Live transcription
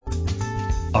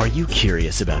Are you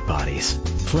curious about bodies,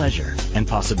 pleasure, and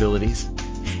possibilities?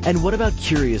 And what about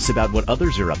curious about what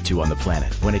others are up to on the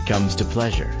planet when it comes to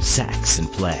pleasure, sex,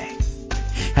 and play?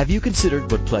 Have you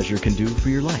considered what pleasure can do for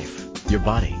your life, your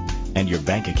body, and your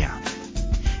bank account?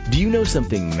 Do you know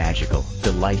something magical,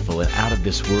 delightful, and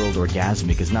out-of-this-world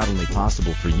orgasmic is not only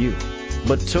possible for you,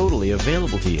 but totally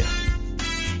available to you?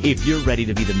 If you're ready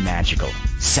to be the magical,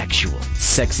 sexual,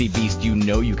 sexy beast you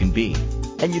know you can be,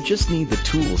 and you just need the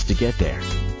tools to get there,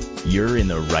 you're in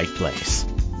the right place.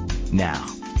 Now,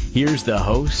 here's the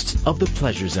host of The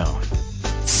Pleasure Zone,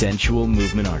 sensual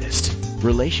movement artist,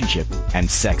 relationship and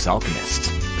sex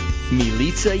alchemist,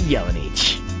 Milica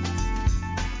Jelenic.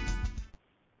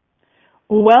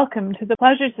 Welcome to The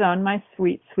Pleasure Zone, my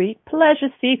sweet, sweet pleasure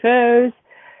seekers.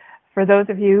 For those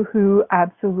of you who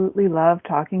absolutely love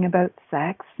talking about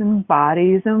sex and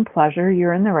bodies and pleasure,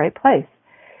 you're in the right place.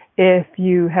 If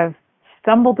you have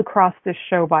stumbled across this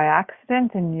show by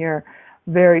accident and you're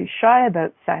very shy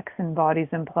about sex and bodies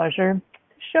and pleasure,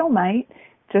 the show might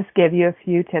just give you a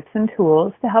few tips and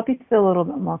tools to help you feel a little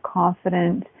bit more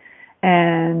confident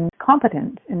and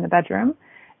competent in the bedroom,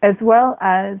 as well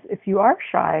as if you are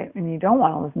shy and you don't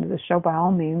want to listen to the show, by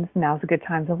all means, now's a good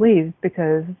time to leave,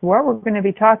 because what we're going to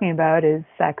be talking about is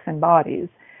sex and bodies.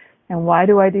 And why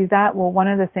do I do that? Well, one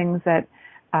of the things that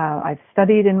I've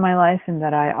studied in my life and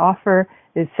that I offer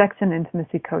is sex and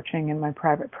intimacy coaching in my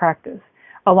private practice,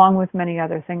 along with many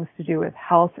other things to do with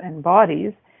health and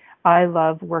bodies. I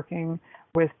love working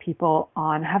with people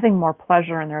on having more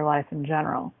pleasure in their life in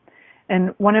general.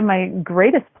 And one of my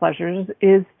greatest pleasures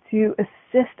is to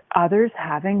assist others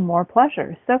having more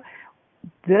pleasure. So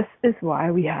this is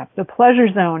why we have the Pleasure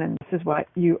Zone, and this is what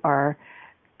you are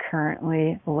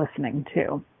currently listening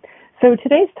to. So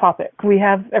today's topic, we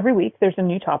have every week there's a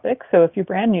new topic. So if you're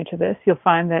brand new to this, you'll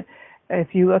find that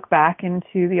if you look back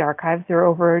into the archives, there are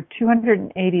over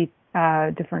 280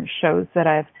 different shows that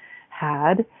I've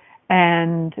had.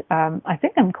 And I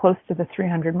think I'm close to the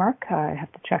 300 mark. I have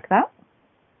to check that.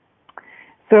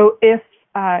 So if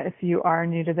you are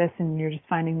new to this and you're just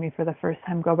finding me for the first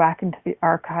time, go back into the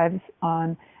archives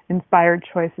on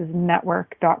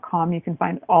inspiredchoicesnetwork.com. You can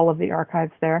find all of the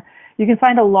archives there. You can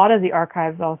find a lot of the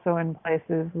archives also in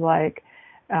places like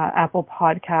Apple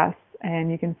Podcasts, and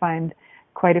you can find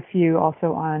quite a few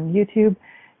also on YouTube,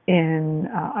 in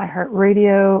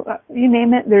iHeartRadio, you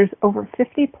name it. There's over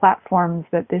 50 platforms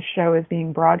that this show is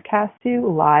being broadcast to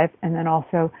live, and then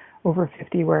also over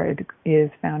 50 where it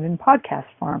is found in podcast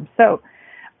form. So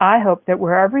I hope that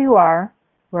wherever you are,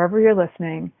 wherever you're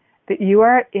listening, that you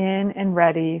are in and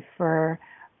ready for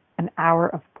an hour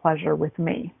of pleasure with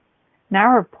me. An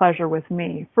hour of pleasure with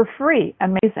me for free.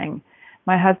 Amazing.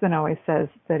 My husband always says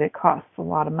that it costs a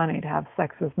lot of money to have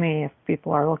sex with me if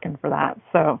people are looking for that.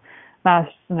 So that's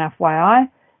just an FYI.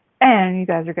 And you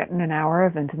guys are getting an hour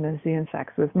of intimacy and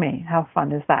sex with me. How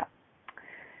fun is that?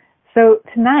 So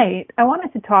tonight, I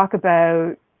wanted to talk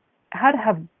about how to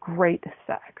have great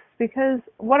sex, because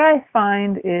what I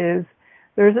find is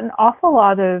there's an awful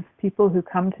lot of people who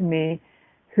come to me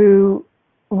who,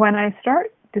 when I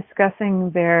start discussing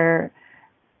their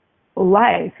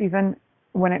life, even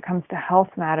when it comes to health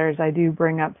matters, I do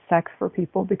bring up sex for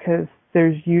people because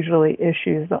there's usually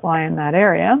issues that lie in that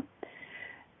area.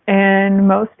 And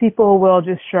most people will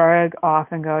just shrug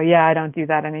off and go, yeah, I don't do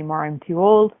that anymore. I'm too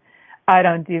old. I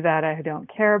don't do that. I don't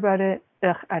care about it.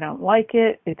 Ugh, I don't like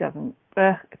it. It doesn't,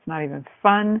 it's not even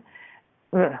fun.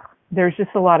 Ugh. There's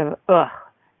just a lot of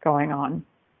going on.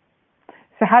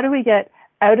 So how do we get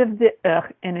out of the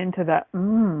and into the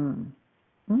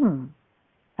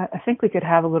I think we could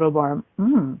have a little more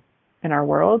in our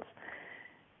worlds.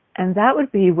 And that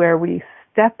would be where we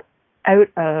step out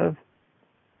of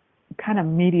kind of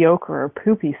mediocre or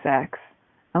poopy sex,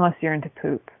 unless you're into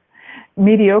poop,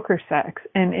 mediocre sex,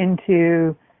 and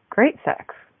into great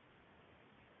sex.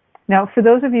 Now, for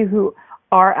those of you who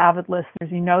are avid listeners,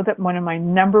 you know that one of my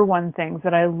number one things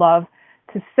that I love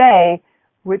to say,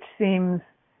 which seems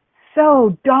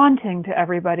so daunting to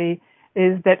everybody,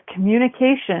 is that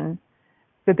communication,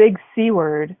 the big C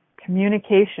word,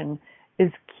 communication,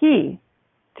 is key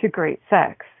to great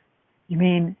sex. You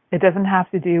mean it doesn't have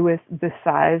to do with the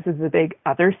size of the big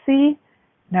other C?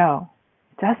 No,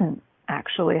 it doesn't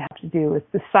actually have to do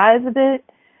with the size of it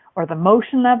or the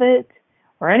motion of it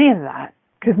or any of that.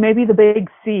 Because maybe the big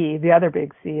C, the other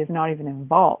big C, is not even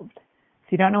involved.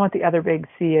 If you don't know what the other big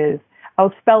C is,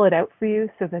 I'll spell it out for you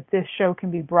so that this show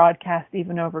can be broadcast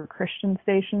even over Christian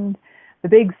stations. The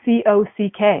big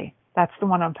COCK, that's the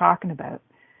one I'm talking about.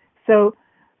 So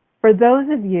for those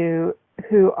of you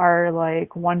who are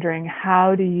like wondering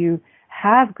how do you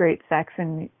have great sex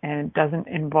and it doesn't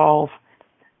involve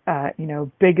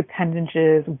big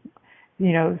appendages,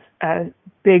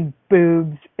 big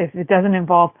boobs, if it doesn't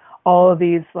involve all of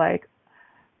these like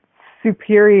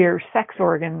superior sex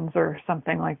organs or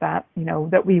something like that,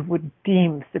 that we would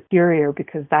deem superior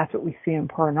because that's what we see in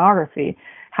pornography.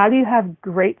 How do you have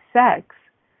great sex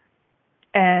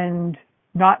and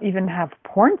not even have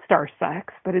porn star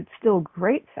sex, but it's still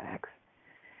great sex?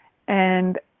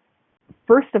 And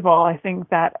first of all, I think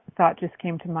that thought just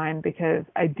came to mind because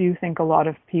I do think a lot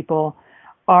of people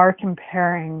are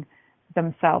comparing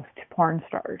themselves to porn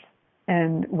stars,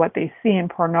 and what they see in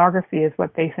pornography is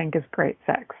what they think is great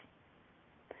sex.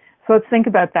 So let's think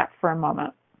about that for a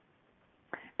moment.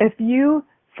 If you,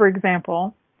 for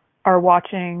example, are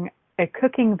watching a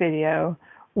cooking video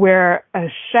where a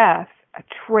chef, a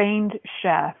trained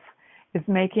chef, is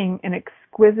making an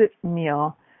exquisite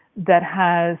meal that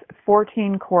has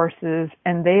 14 courses,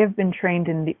 and they have been trained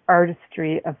in the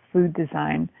artistry of food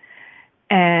design,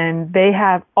 and they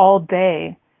have all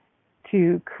day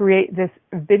to create this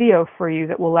video for you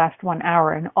that will last 1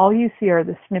 hour, and all you see are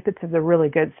the snippets of the really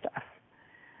good stuff.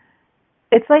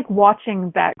 It's like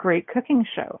watching that great cooking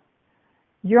show.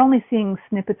 You're only seeing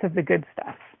snippets of the good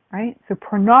stuff, right? So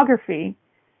pornography,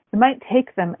 it might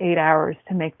take them 8 hours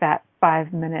to make that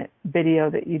 5-minute video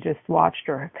that you just watched,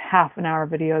 or half an hour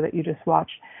video that you just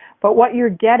watched. But what you're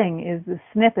getting is the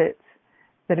snippets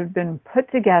that have been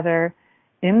put together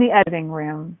in the editing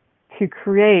room to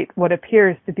create what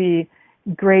appears to be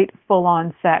great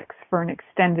full-on sex for an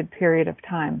extended period of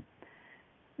time.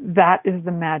 That is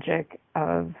the magic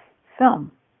of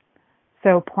film.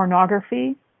 So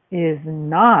pornography is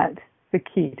not the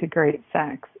key to great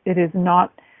sex. It is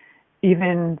not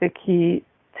even the key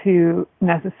to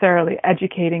necessarily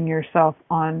educating yourself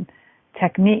on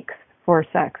techniques for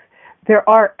sex. There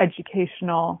are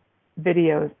educational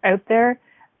videos out there,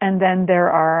 and then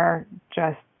there are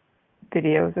just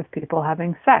videos of people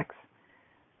having sex,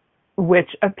 which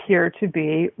appear to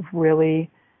be really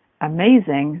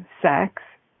amazing sex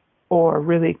or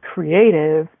really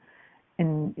creative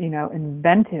and,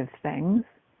 inventive things.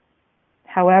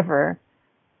 However,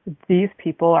 these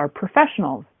people are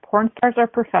professionals. Porn stars are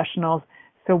professionals.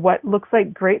 So what looks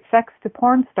like great sex to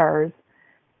porn stars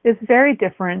is very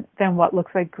different than what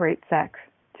looks like great sex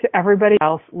to everybody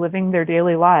else living their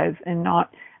daily lives and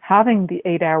not having the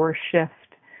 8-hour shift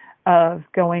of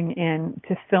going in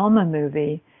to film a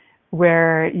movie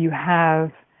where you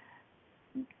have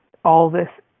all this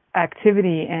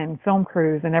activity and film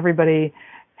crews and everybody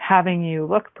having you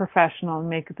look professional and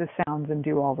make the sounds and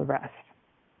do all the rest.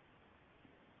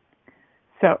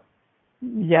 So,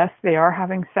 yes, they are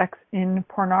having sex in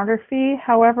pornography.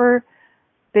 However,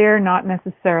 they're not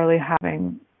necessarily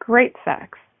having great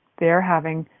sex. They're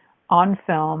having on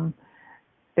film.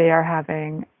 They are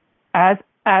having, as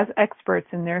experts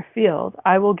in their field,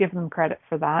 I will give them credit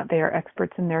for that. They are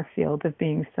experts in their field of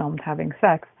being filmed having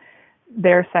sex.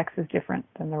 Their sex is different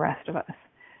than the rest of us.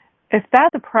 If that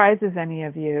surprises any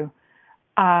of you,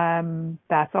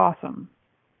 that's awesome.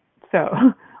 So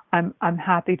I'm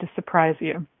happy to surprise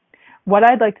you. What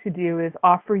I'd like to do is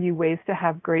offer you ways to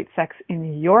have great sex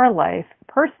in your life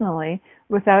personally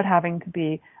without having to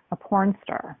be a porn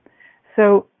star.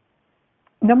 So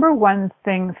number one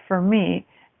thing for me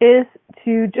is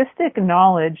to just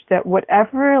acknowledge that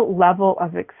whatever level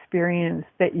of experience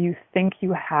that you think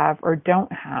you have or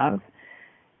don't have,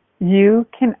 you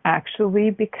can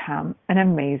actually become an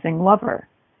amazing lover.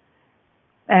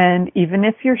 And even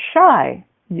if you're shy,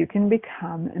 you can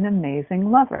become an amazing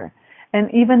lover.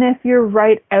 And even if you're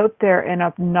right out there and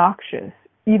obnoxious,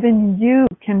 even you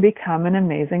can become an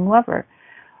amazing lover.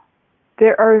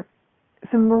 There are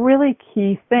some really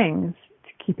key things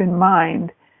to keep in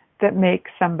mind that make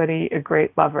somebody a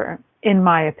great lover, in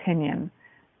my opinion.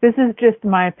 This is just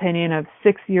my opinion of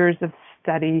 6 years of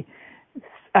study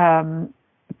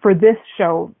for this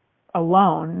show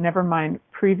alone, never mind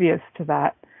previous to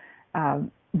that,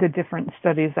 the different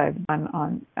studies I've done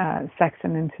on sex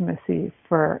and intimacy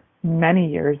for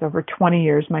many years, over 20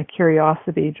 years. My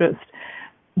curiosity just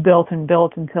built and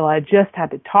built until I just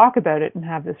had to talk about it and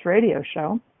have this radio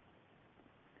show.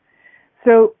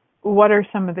 So what are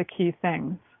some of the key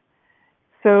things?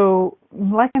 So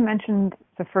like I mentioned,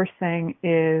 the first thing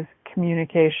is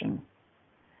communication.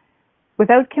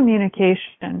 Without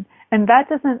communication, and that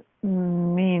doesn't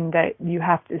mean that you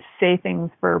have to say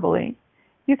things verbally.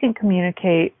 You can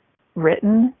communicate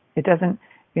written. It doesn't,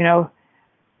 a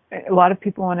lot of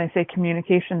people, when I say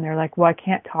communication, they're like, well, I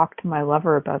can't talk to my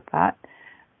lover about that.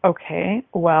 Okay,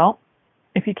 well,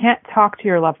 if you can't talk to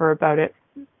your lover about it,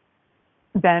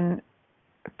 then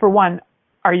for one,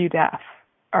 are you deaf?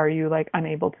 Are you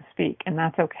unable to speak? And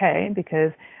that's okay,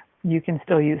 because You can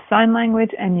still use sign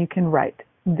language and you can write.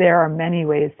 There are many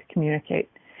ways to communicate.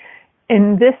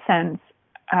 In this sense,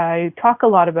 I talk a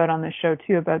lot about on this show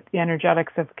too about the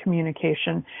energetics of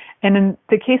communication. And in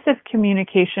the case of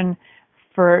communication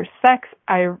for sex,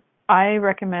 I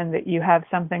recommend that you have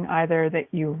something either that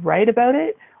you write about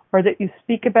it or that you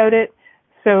speak about it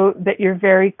so that you're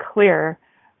very clear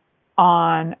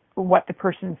on what the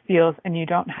person feels and you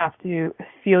don't have to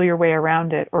feel your way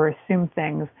around it or assume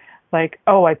things like,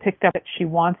 oh, I picked up that she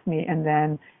wants me, and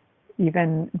then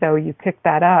even though you picked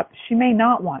that up, she may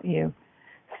not want you.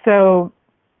 So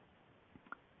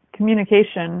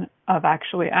communication of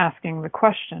actually asking the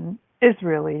question is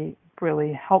really,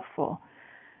 really helpful.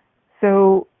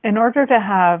 So in order to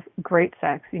have great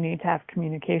sex, you need to have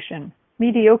communication.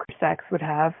 Mediocre sex would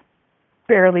have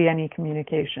barely any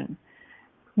communication.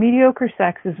 Mediocre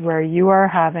sex is where you are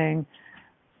having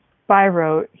by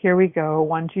rote, here we go,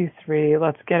 1, 2, 3,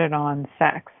 let's get it on,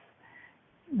 sex.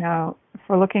 Now, if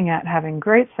we're looking at having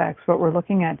great sex, what we're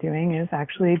looking at doing is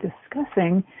actually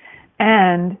discussing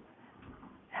and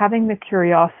having the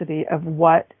curiosity of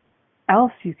what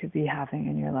else you could be having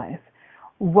in your life.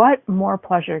 What more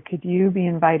pleasure could you be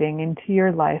inviting into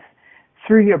your life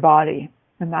through your body?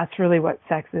 And that's really what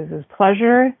sex is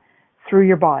pleasure through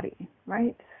your body,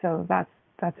 right? So that's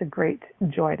a great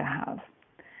joy to have.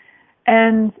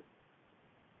 And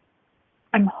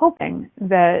I'm hoping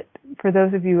that for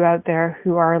those of you out there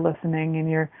who are listening and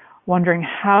you're wondering,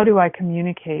 how do I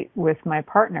communicate with my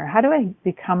partner? How do I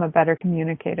become a better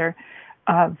communicator?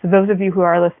 For those of you who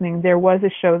are listening, there was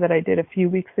a show that I did a few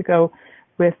weeks ago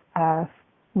with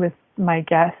my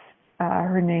guest.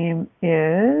 Her name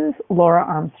is Laura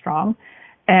Armstrong.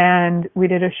 And we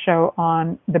did a show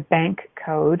on the bank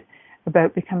code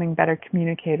about becoming better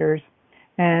communicators.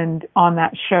 And on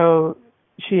that show,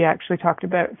 she actually talked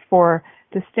about 4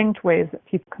 distinct ways that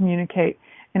people communicate.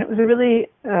 And it was a really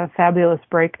fabulous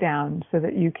breakdown so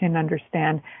that you can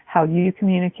understand how you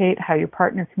communicate, how your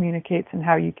partner communicates, and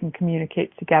how you can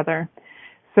communicate together.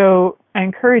 So I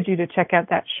encourage you to check out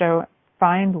that show.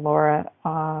 Find Laura,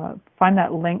 find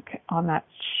that link on that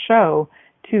show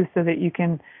too, so that you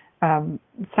can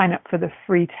sign up for the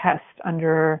free test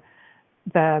under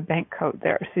the bank code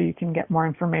there, so you can get more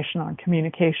information on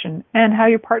communication and how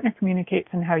your partner communicates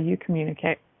and how you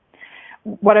communicate.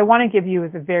 What I want to give you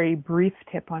is a very brief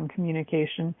tip on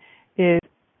communication is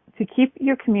to keep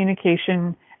your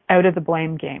communication out of the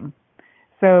blame game.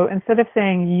 So instead of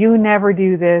saying, you never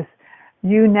do this,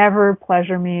 you never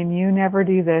pleasure me, and you never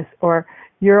do this, or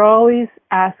you're always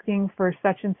asking for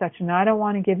such and such, and I don't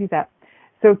want to give you that.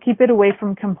 So keep it away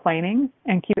from complaining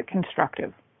and keep it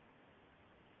constructive.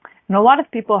 And a lot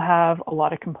of people have a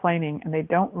lot of complaining, and they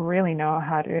don't really know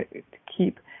how to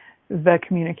keep the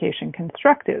communication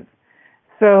constructive.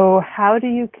 So how do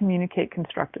you communicate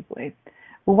constructively?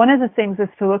 Well, one of the things is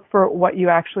to look for what you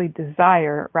actually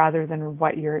desire rather than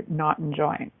what you're not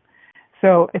enjoying.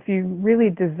 So if you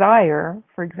really desire,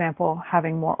 for example,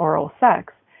 having more oral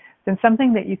sex, then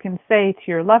something that you can say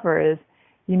to your lover is,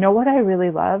 you know what I really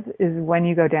love is when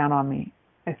you go down on me.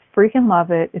 I freaking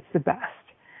love it. It's the best.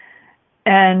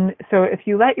 And so if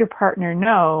you let your partner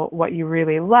know what you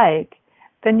really like,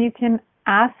 then you can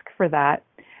ask for that.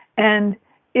 And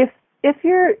if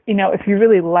you're, if you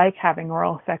really like having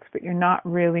oral sex, but you're not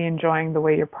really enjoying the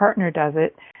way your partner does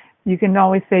it, you can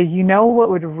always say, you know what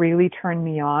would really turn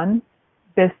me on?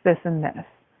 This, and this.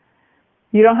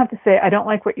 You don't have to say, I don't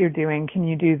like what you're doing. Can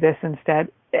you do this instead?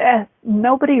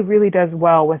 Nobody really does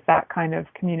well with that kind of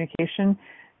communication.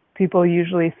 People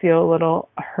usually feel a little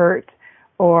hurt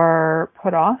or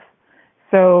put off.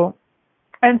 So,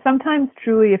 and sometimes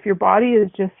truly, if your body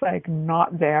is just like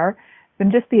not there, then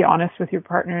just be honest with your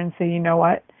partner and say, you know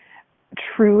what,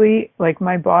 truly, like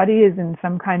my body is in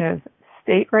some kind of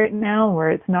state right now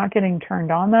where it's not getting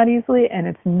turned on that easily, and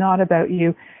it's not about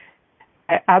you.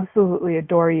 I absolutely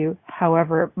adore you.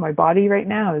 However, my body right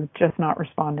now is just not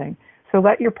responding. So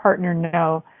let your partner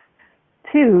know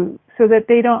too, so that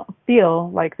they don't feel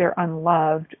like they're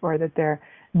unloved or that they're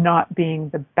not being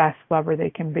the best lover they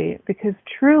can be. Because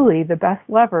truly, the best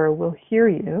lover will hear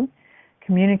you,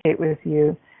 communicate with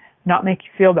you, not make you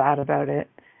feel bad about it,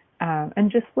 and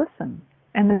just listen.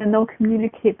 And then they'll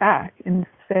communicate back and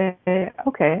say,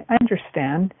 okay, I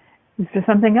understand. Is there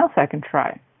something else I can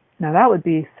try? Now that would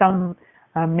be some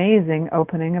amazing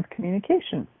opening of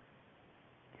communication.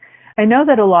 I know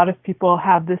that a lot of people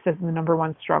have this as the number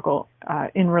one struggle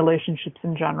in relationships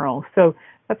in general. So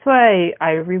that's why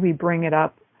I really bring it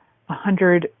up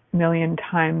 100 million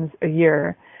times a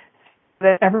year, so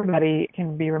that everybody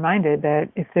can be reminded that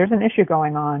if there's an issue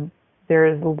going on, there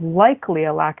is likely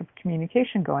a lack of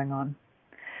communication going on.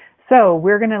 So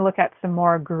we're going to look at some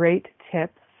more great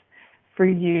tips for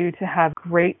you to have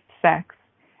great sex,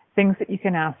 things that you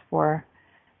can ask for,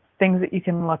 things that you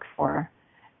can look for.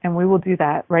 And we will do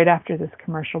that right after this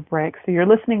commercial break. So you're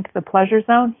listening to The Pleasure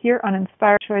Zone here on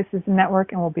Inspired Choices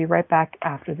Network, and we'll be right back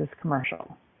after this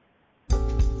commercial.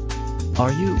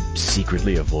 Are you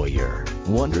secretly a voyeur,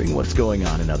 wondering what's going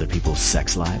on in other people's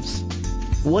sex lives?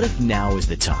 What if now is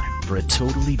the time for a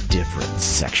totally different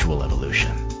sexual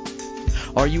evolution?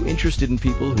 Are you interested in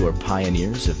people who are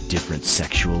pioneers of different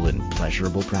sexual and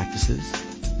pleasurable practices?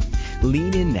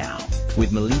 Lean in now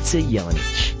with Milica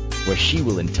Jelenic, where she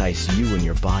will entice you and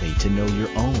your body to know your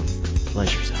own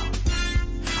pleasure zone.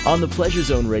 On the Pleasure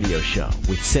Zone radio show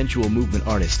with sensual movement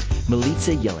artist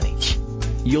Milica Jelenic,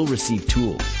 you'll receive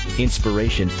tools,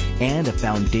 inspiration, and a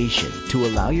foundation to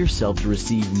allow yourself to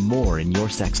receive more in your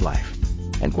sex life,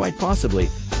 and quite possibly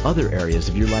other areas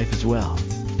of your life as well.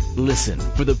 Listen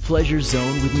for The Pleasure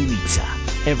Zone with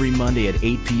Milica every Monday at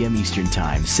 8 p.m. Eastern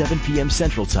Time, 7 p.m.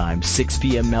 Central Time, 6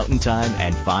 p.m. Mountain Time,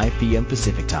 and 5 p.m.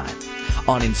 Pacific Time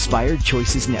on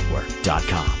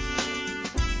InspiredChoicesNetwork.com.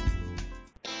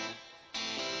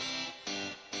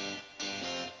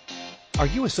 Are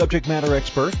you a subject matter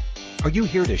expert? Are you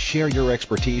here to share your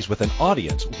expertise with an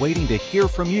audience waiting to hear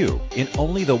from you in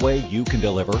only the way you can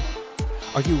deliver?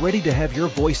 Are you ready to have your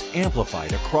voice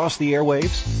amplified across the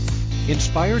airwaves?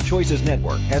 Inspired Choices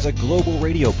Network has a global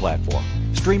radio platform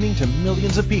streaming to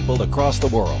millions of people across the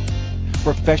world.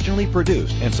 Professionally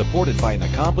produced and supported by an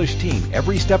accomplished team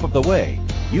every step of the way,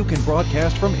 you can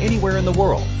broadcast from anywhere in the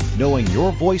world, knowing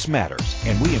your voice matters,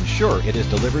 and we ensure it is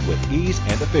delivered with ease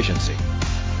and efficiency.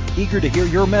 Eager to hear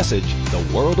your message, the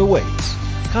world awaits.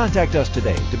 Contact us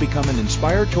today to become an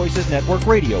Inspired Choices Network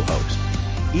radio host.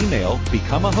 Email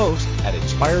become a host at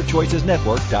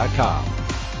inspiredchoicesnetwork.com.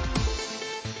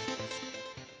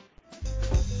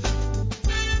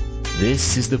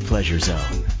 This is The Pleasure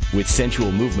Zone with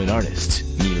sensual movement artist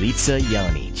Milica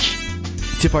Jelenic.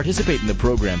 To participate in the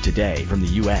program today from the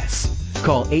U.S.,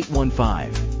 call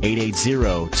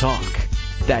 815-880-TALK.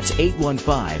 That's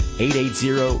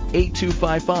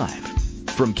 815-880-8255.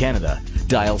 From Canada,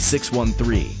 dial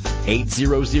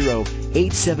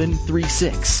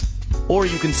 613-800-8736. Or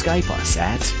you can Skype us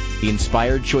at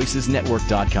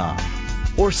InspiredChoicesNetwork.com.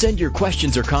 Or send your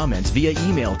questions or comments via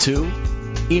email to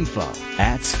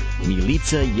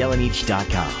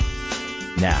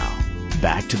info@MilicaJelenic.com. Now,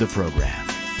 back to the program.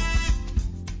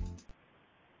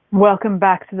 Welcome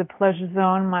back to the Pleasure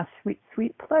Zone, my sweet,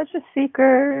 sweet pleasure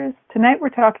seekers. Tonight we're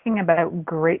talking about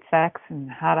great sex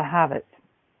and how to have it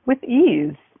with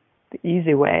ease, the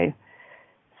easy way.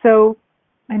 So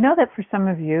I know that for some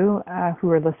of you who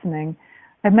are listening,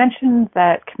 I mentioned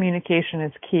that communication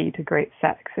is key to great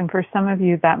sex. And for some of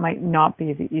you, that might not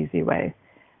be the easy way.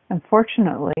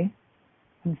 Unfortunately,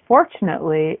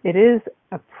 it is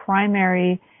a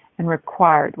primary and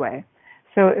required way.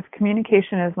 So if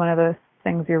communication is one of those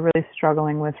things you're really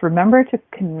struggling with, remember to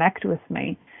connect with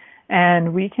me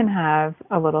and we can have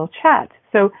a little chat.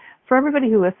 So for everybody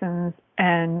who listens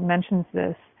and mentions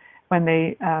this, when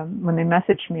they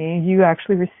message me, you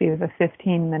actually receive a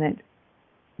 15-minute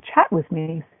chat with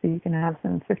me. So you can have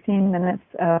some 15 minutes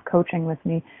of coaching with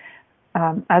me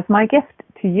as my gift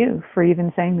to you for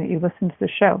even saying that you listen to the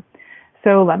show.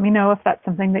 So let me know if that's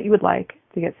something that you would like,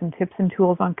 to get some tips and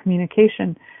tools on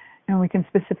communication, and we can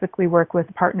specifically work with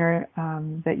a partner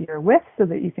that you're with so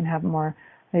that you can have more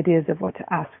ideas of what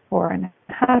to ask for and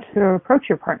how to approach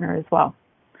your partner as well.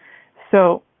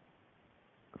 So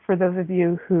for those of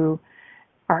you who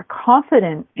are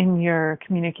confident in your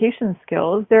communication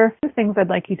skills, there are a few things I'd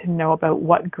like you to know about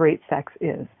what great sex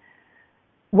is.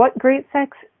 What great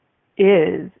sex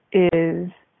is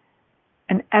an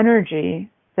energy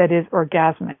that is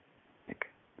orgasmic.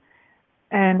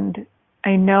 And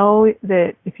I know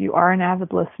that if you are an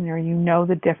avid listener, you know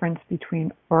the difference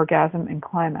between orgasm and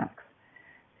climax.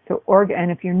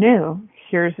 And if you're new,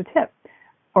 here's a tip.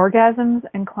 Orgasms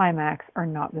and climax are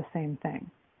not the same thing.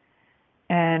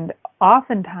 And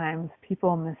oftentimes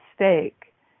people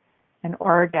mistake an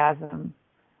orgasm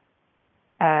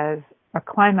as a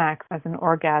climax as an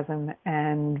orgasm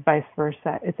and vice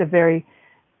versa. It's a very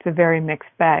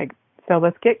mixed bag. So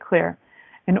let's get clear.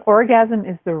 An orgasm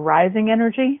is the rising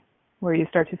energy where you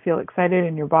start to feel excited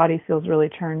and your body feels really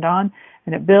turned on,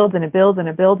 and it builds and it builds and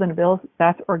it builds and it builds.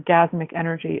 That's orgasmic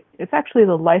energy. It's actually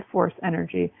the life force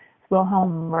energy.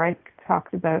 Wilhelm Reich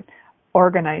talked about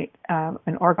orgonite,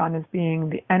 an organ as being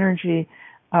the energy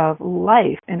of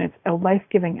life, and it's a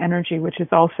life-giving energy, which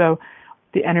is also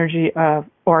the energy of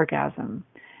orgasm.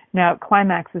 Now,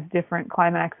 climax is different.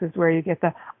 Climax is where you get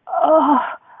the,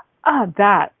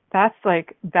 that That's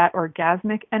like that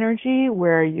orgasmic energy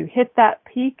where you hit that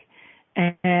peak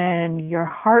and your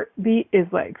heartbeat is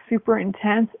like super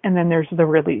intense, and then there's the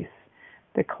release.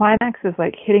 The climax is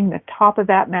like hitting the top of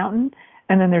that mountain,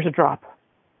 and then there's a drop.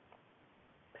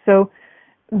 So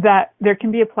that there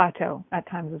can be a plateau at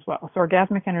times as well. So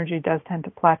orgasmic energy does tend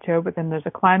to plateau, but then there's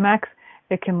a climax.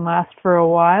 It can last for a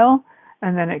while,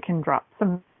 and then it can drop.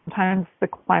 Sometimes the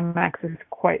climax is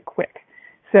quite quick.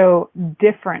 So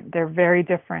different, they're very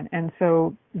different. And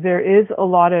so there is a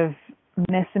lot of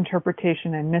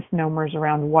misinterpretation and misnomers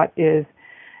around what is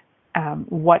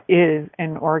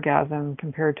an orgasm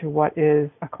compared to what is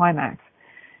a climax.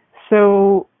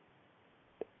 So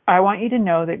I want you to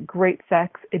know that great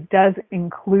sex, it does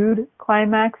include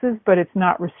climaxes, but it's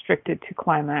not restricted to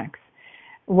climax.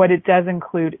 What it does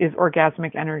include is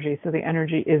orgasmic energy. So the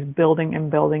energy is building and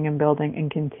building and building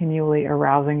and continually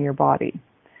arousing your body.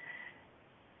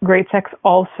 Great sex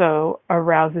also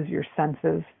arouses your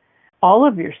senses, all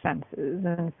of your senses,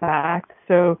 in fact.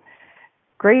 So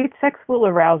great sex will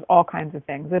arouse all kinds of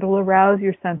things. It'll arouse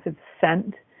your sense of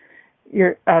scent,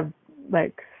 your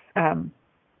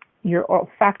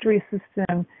olfactory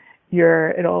system,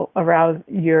 it'll arouse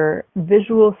your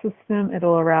visual system,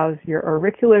 it'll arouse your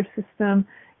auricular system,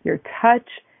 your touch.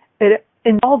 It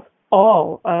involves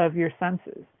all of your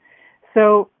senses.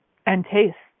 So, and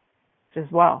taste as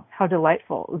well. How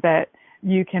delightful that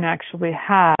you can actually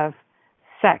have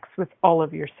sex with all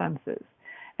of your senses.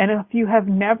 And if you have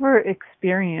never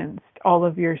experienced all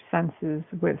of your senses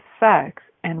with sex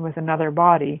and with another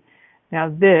body, now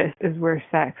this is where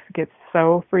sex gets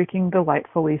so freaking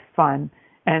delightfully fun,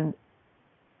 and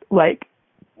like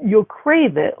you'll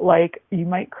crave it like you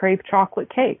might crave chocolate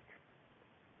cake.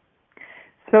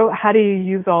 So how do you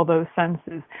use all those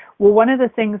senses? Well, one of the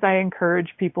things I encourage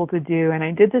people to do, and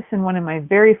I did this in one of my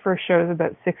very first shows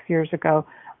about 6 years ago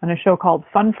on a show called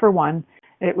Fun for One.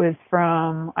 It was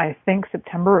from, I think,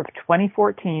 September of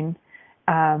 2014.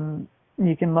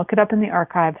 You can look it up in the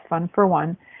archives, Fun for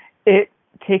One. It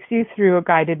takes you through a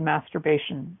guided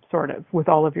masturbation, sort of, with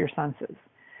all of your senses.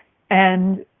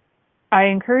 And I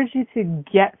encourage you to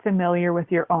get familiar with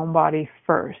your own body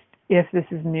first, if this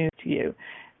is new to you.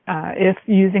 If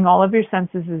using all of your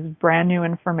senses is brand new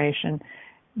information,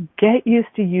 get used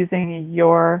to using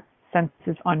your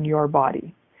senses on your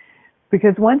body.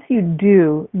 Because once you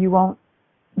do, you won't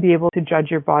be able to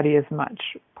judge your body as much.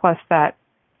 Plus, that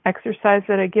exercise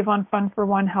that I give on Fun for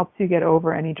One helps you get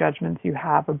over any judgments you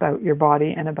have about your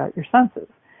body and about your senses.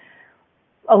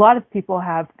 A lot of people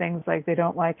have things like they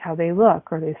don't like how they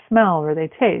look, or they smell, or they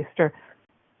taste,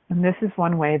 and this is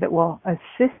one way that will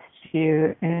assist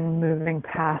you in moving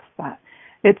past that.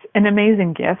 It's an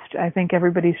amazing gift. I think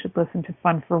everybody should listen to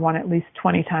Fun for One at least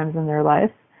 20 times in their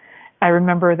life. I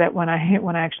remember that when I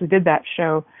actually did that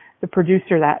show, the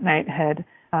producer that night had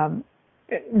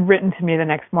written to me the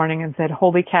next morning and said,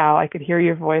 "Holy cow, I could hear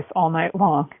your voice all night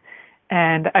long."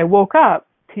 And I woke up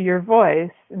to your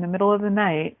voice in the middle of the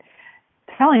night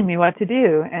telling me what to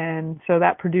do. And so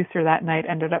that producer that night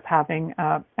ended up having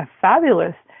a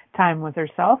fabulous time with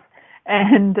herself,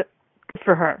 and good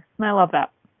for her. And I love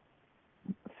that.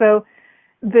 So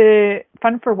the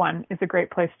Fun for One is a great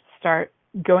place to start,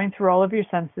 going through all of your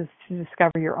senses to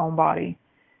discover your own body.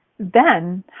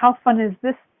 Then, how fun is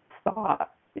this thought?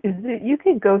 Is that you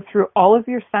could go through all of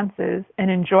your senses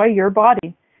and enjoy your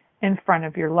body in front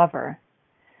of your lover.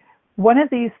 One of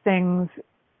these things,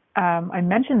 I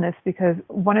mention this because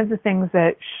one of the things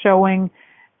that showing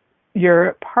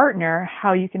your partner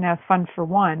how you can have fun for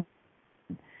one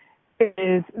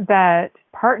is that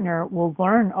partner will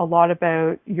learn a lot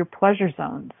about your pleasure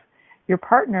zones. Your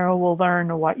partner will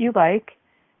learn what you like,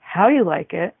 how you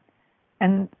like it,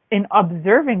 and in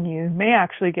observing you may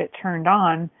actually get turned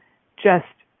on just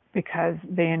because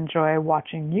they enjoy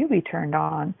watching you be turned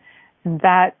on. And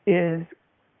that is,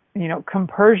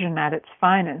 compersion at its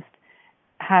finest,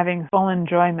 having full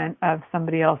enjoyment of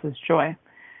somebody else's joy.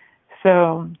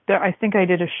 So I think I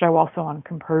did a show also on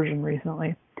compersion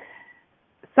recently.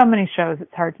 So many shows,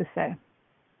 it's hard to say.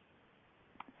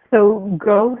 So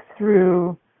go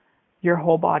through your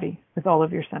whole body with all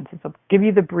of your senses. I'll give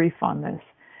you the brief on this.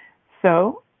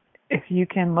 So if you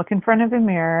can look in front of a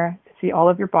mirror to see all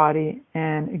of your body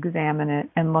and examine it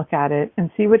and look at it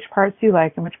and see which parts you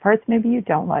like and which parts maybe you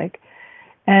don't like,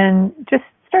 and just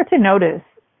start to notice,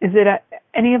 is it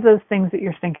any of those things that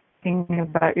you're thinking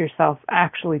about yourself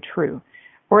actually true?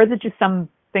 Or is it just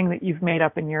something that you've made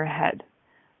up in your head?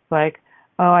 Like,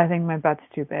 oh, I think my butt's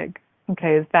too big.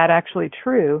 Okay, is that actually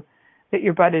true that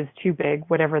your butt is too big,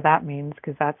 whatever that means,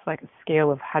 because that's like a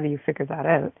scale of how do you figure that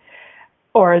out?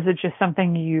 Or is it just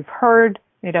something you've heard,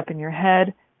 made up in your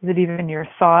head, Is it even your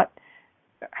thought?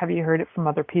 Have you heard it from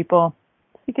other people?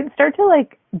 You can start to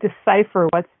decipher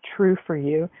what's true for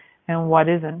you and what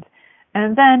isn't.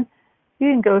 And then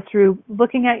you can go through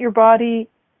looking at your body,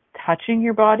 touching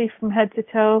your body from head to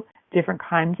toe, different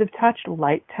kinds of touch,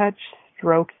 light touch,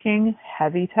 stroking,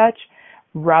 heavy touch,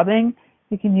 rubbing.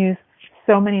 You can use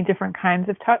so many different kinds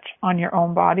of touch on your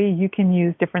own body. You can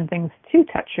use different things to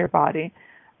touch your body,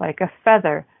 like a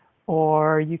feather,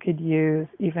 or you could use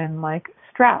even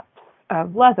straps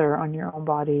of leather on your own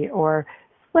body, or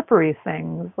slippery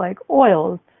things like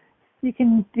oils. You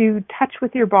can do touch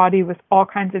with your body with all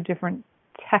kinds of different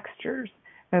textures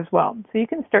as well. So you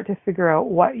can start to figure out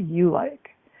what you like.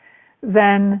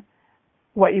 Then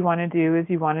what you want to do is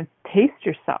you want to taste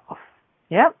yourself.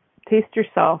 Yep, taste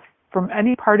yourself. From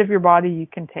any part of your body you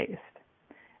can taste.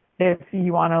 If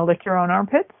you want to lick your own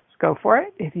armpits, go for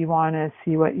it. If you want to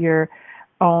see what your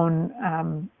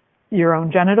own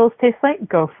genitals taste like,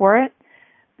 go for it.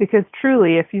 Because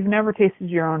truly, if you've never tasted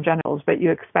your own genitals, but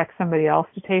you expect somebody else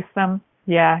to taste them,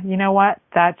 yeah, you know what?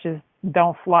 That just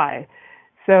don't fly.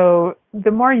 So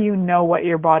the more you know what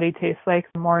your body tastes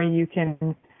like, the more you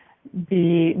can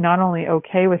be not only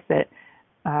okay with it,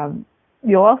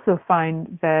 you'll also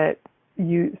find that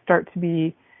you start to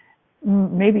be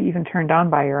maybe even turned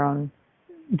on by your own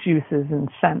juices and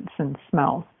scents and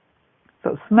smells.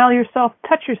 So smell yourself,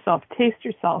 touch yourself, taste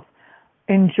yourself,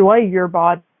 enjoy your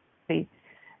body.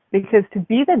 Because to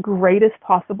be the greatest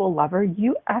possible lover,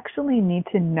 you actually need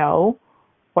to know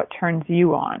what turns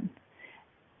you on.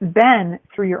 Then,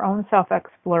 through your own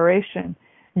self-exploration,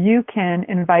 you can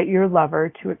invite your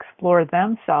lover to explore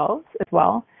themselves as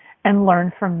well and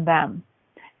learn from them.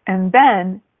 And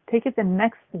then take it the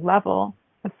next level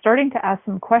of starting to ask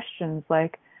some questions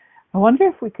like, I wonder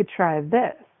if we could try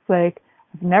this.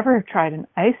 I've never tried an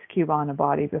ice cube on a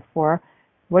body before.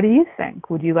 What do you think?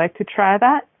 Would you like to try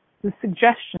that? The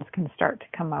suggestions can start to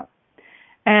come up.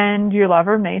 And your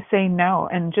lover may say no,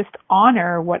 and just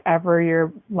honor whatever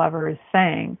your lover is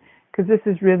saying, because this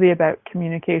is really about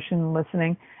communication and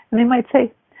listening. And they might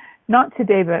say, not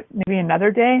today, but maybe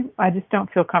another day. I just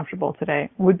don't feel comfortable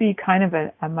today. Would be kind of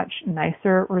a much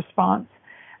nicer response.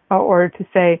 Or to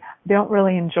say, I don't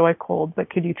really enjoy cold,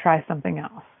 but could you try something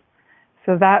else?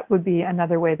 So that would be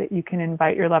another way that you can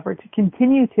invite your lover to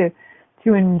continue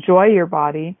to enjoy your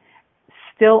body,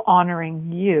 still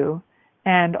honoring you,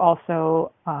 and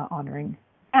also honoring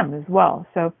them as well.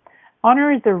 So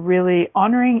honoring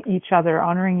each other,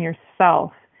 honoring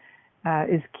yourself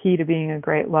is key to being a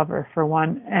great lover, for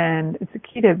one, and it's a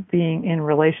key to being in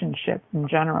relationships in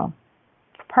general.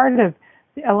 It's part of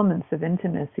the elements of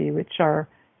intimacy, which are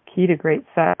key to great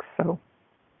sex. So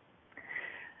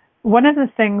one of the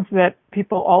things that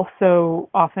people also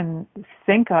often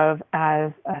think of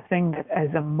as a thing that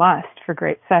is a must for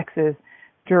great sex is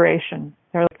duration.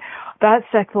 They're like, that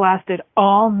sex lasted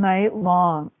all night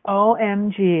long.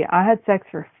 OMG, I had sex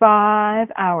for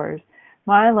 5 hours.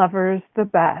 My lover's the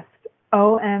best.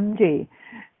 OMG.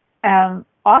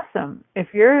 Awesome.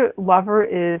 If your lover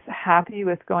is happy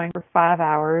with going for 5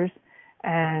 hours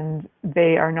and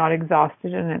they are not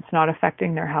exhausted and it's not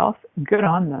affecting their health, good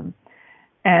on them.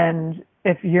 And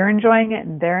if you're enjoying it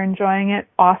and they're enjoying it,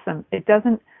 awesome. It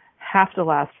doesn't have to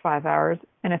last 5 hours.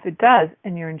 And if it does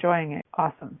and you're enjoying it,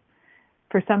 awesome.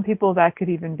 For some people, that could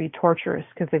even be torturous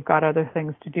because they've got other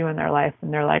things to do in their life.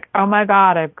 And they're like, oh my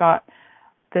God, I've got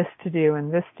this to do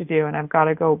and this to do. And I've got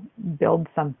to go build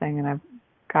something. And I've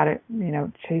got to,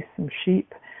 chase some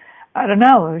sheep. I don't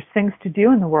know. There's things to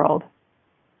do in the world.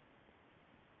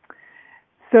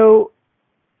 So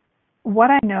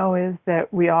what I know is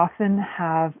that we often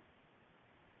have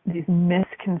these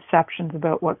misconceptions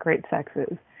about what great sex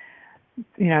is.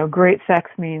 Great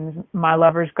sex means my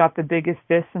lover's got the biggest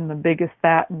this and the biggest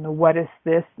that and the wettest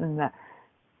this and the,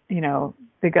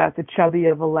 they got the chubby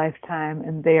of a lifetime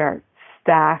and they are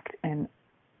stacked and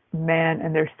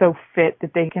they're so fit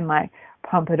that they can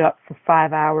pump it up for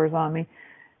 5 hours on me.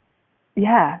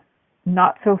 Yeah,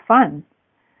 not so fun.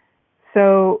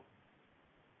 So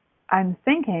I'm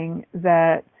thinking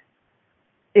that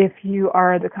if you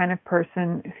are the kind of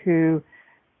person who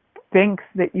thinks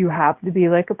that you have to be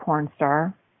like a porn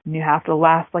star and you have to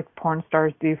last like porn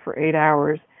stars do for 8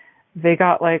 hours, they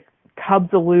got tubs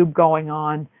of lube going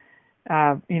on,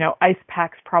 ice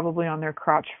packs probably on their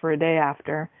crotch for a day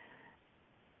after.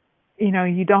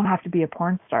 You don't have to be a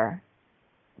porn star.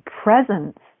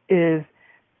 Presence is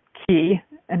key.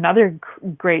 Another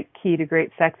great key to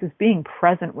great sex is being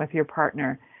present with your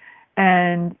partner.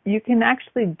 And you can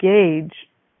actually gauge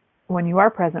when you are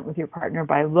present with your partner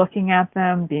by looking at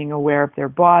them, being aware of their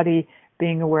body,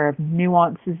 being aware of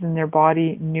nuances in their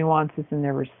body, nuances in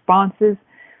their responses.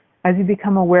 as you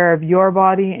become aware of your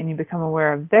body and you become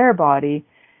aware of their body,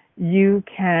 you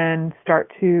can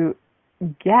start to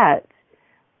get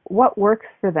what works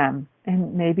for them.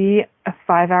 And maybe a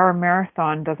 5-hour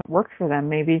marathon doesn't work for them.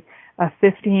 Maybe a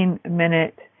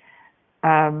 15-minute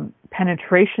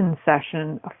penetration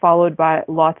session followed by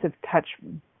lots of touch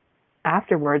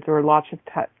afterwards, or lots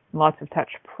of touch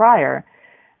prior,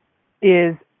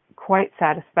 is quite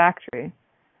satisfactory.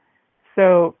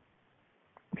 So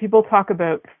people talk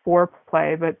about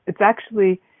foreplay, but it's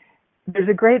actually, there's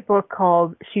a great book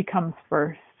called She Comes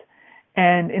First.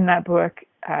 And in that book,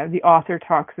 the author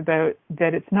talks about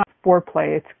that it's not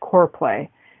foreplay, it's core play.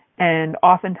 And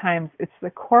oftentimes it's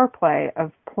the core play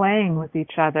of playing with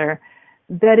each other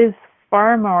that is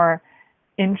far more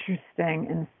interesting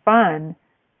and fun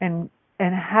and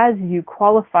has you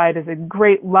qualified as a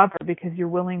great lover because you're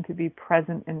willing to be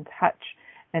present and touch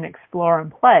and explore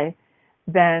and play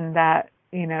than that,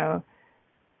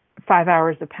 5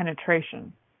 hours of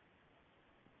penetration.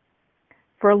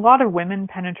 For a lot of women,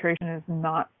 penetration is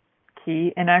not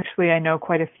key. And actually, I know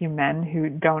quite a few men who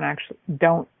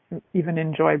don't even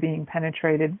enjoy being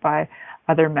penetrated by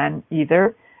other men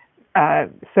either.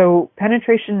 So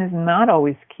penetration is not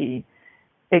always key.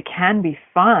 It can be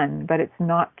fun, but it's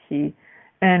not key.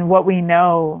 And what we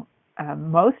know,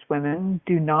 most women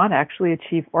do not actually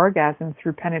achieve orgasm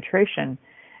through penetration.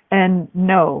 And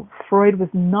no, Freud was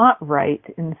not right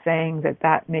in saying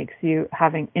that makes you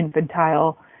having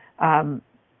infantile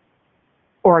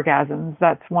orgasms.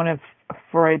 That's one of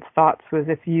Freud's thoughts, was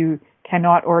if you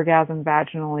cannot orgasm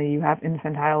vaginally, you have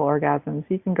infantile orgasms.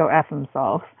 He can go F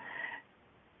himself.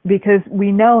 Because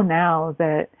we know now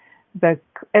that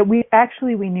we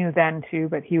knew then too,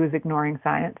 but he was ignoring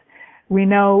science. We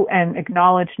know and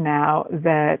acknowledge now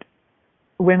that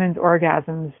women's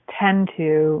orgasms tend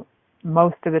to,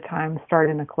 most of the time, start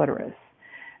in the clitoris.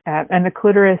 And the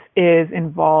clitoris is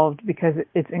involved because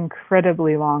it's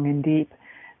incredibly long and deep.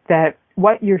 That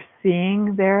what you're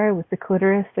seeing there with the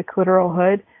clitoris, the clitoral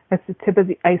hood, that's the tip of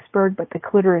the iceberg, but the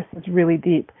clitoris is really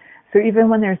deep. So even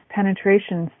when there's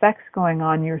penetration, sex going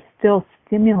on, you're still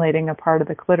stimulating a part of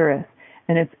the clitoris,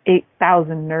 and it's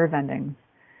 8,000 nerve endings.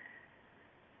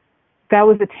 That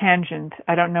was a tangent.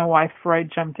 I don't know why Freud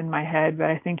jumped in my head, but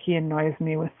I think he annoys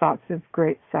me with thoughts of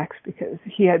great sex because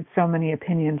he had so many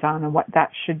opinions on what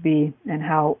that should be and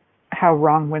how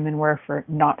wrong women were for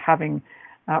not having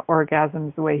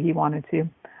orgasms the way he wanted to.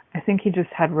 I think he just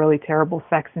had really terrible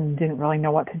sex and didn't really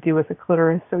know what to do with the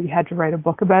clitoris, so he had to write a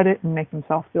book about it and make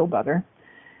himself feel better.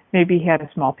 Maybe he had a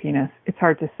small penis. It's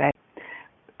hard to say.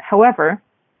 However,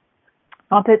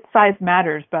 not that size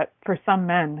matters, but for some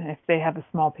men, if they have a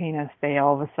small penis, they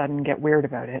all of a sudden get weird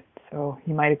about it. So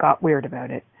he might have got weird about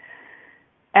it.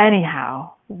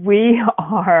 Anyhow, we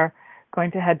are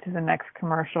going to head to the next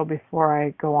commercial before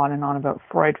I go on and on about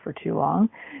Freud for too long.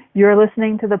 You're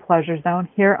listening to The Pleasure Zone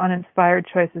here on Inspired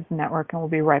Choices Network, and we'll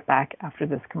be right back after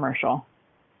this commercial.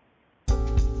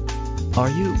 Are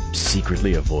you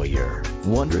secretly a voyeur,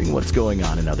 wondering what's going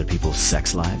on in other people's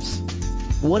sex lives?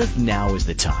 What if now is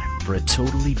the time for a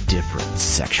totally different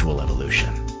sexual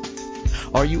evolution?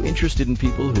 Are you interested in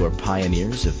people who are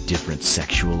pioneers of different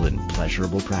sexual and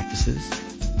pleasurable practices?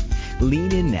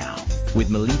 Lean in now with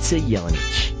Milica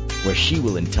Jelenic, where she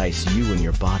will entice you and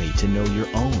your body to know your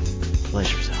own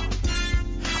pleasure zone.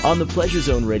 On the Pleasure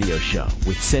Zone radio show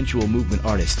with sensual movement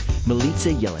artist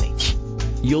Milica Jelenic,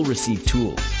 you'll receive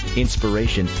tools,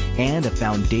 inspiration, and a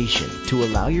foundation to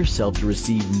allow yourself to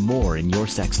receive more in your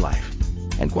sex life,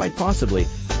 and quite possibly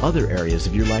other areas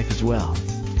of your life as well.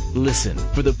 Listen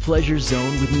for the Pleasure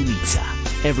Zone with Milica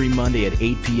every Monday at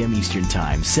 8 p.m. Eastern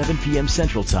Time, 7 p.m.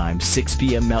 Central Time, 6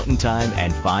 p.m. Mountain Time,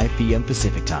 and 5 p.m.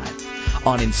 Pacific Time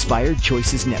on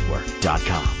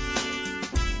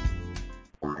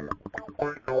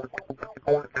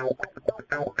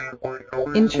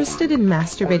InspiredChoicesNetwork.com. Interested in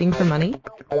masturbating for money,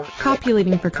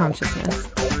 copulating for consciousness,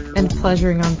 and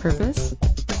pleasuring on purpose?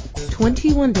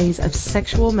 21 Days of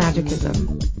Sexual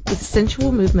Magicism with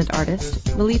sensual movement artist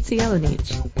Milica Jelenic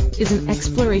is an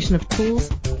exploration of tools,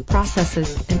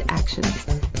 processes, and actions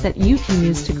that you can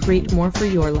use to create more for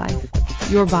your life,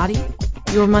 your body,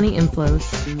 your money inflows,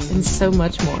 and so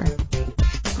much more.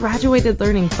 Graduated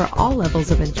learning for all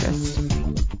levels of interest.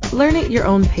 Learn at your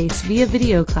own pace via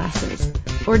video classes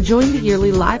or join the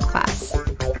yearly live class.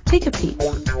 Take a peek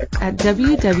at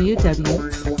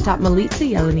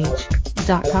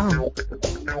www.milicajelenic.com.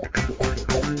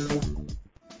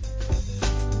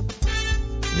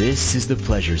 This is the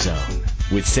Pleasure Zone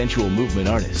with sensual movement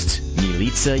artist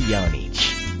Milica Jelenic.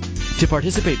 To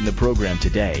participate in the program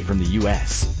today from the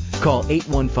U.S., call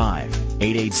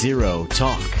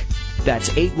 815-880-TALK That's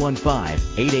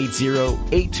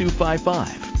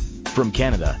 815-880-8255. From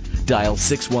Canada, dial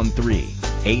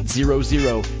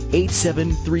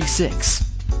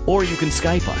 613-800-8736. Or you can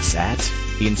Skype us at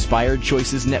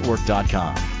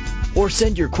inspiredchoicesnetwork.com. Or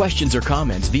send your questions or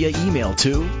comments via email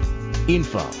to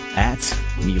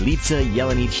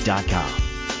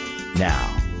info@milicajelenic.com.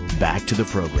 Now, back to the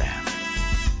program.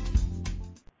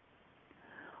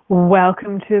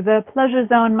 Welcome to the Pleasure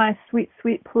Zone, my sweet,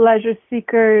 sweet pleasure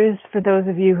seekers. For those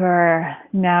of you who are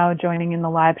now joining in the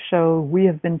live show, we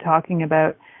have been talking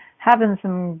about having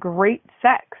some great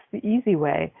sex the easy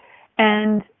way.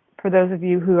 And for those of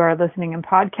you who are listening in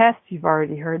podcasts, you've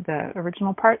already heard the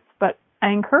original parts, but I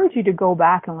encourage you to go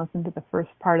back and listen to the first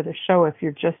part of the show if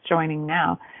you're just joining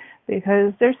now,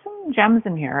 because there's some gems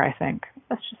in here, I think.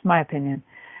 That's just my opinion.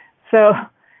 So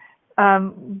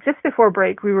just before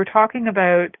break, we were talking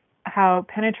about how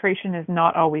penetration is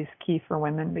not always key for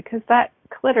women, because that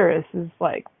clitoris is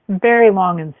like very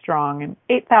long and strong, and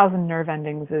 8,000 nerve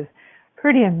endings is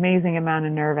pretty amazing amount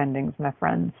of nerve endings, my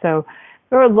friend. So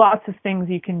there are lots of things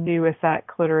you can do with that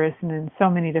clitoris and in so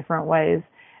many different ways.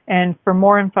 And for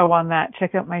more info on that,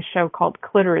 check out my show called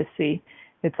Clitoracy.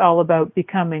 It's all about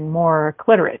becoming more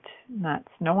clitorate. And that's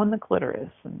knowing the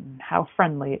clitoris and how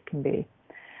friendly it can be.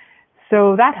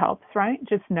 So that helps, right?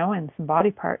 Just knowing some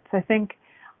body parts. I think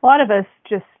a lot of us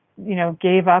just,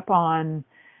 gave up on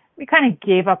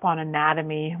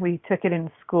anatomy. We took it in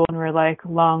school and we're like,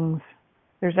 lungs,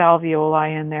 there's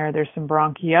alveoli in there, there's some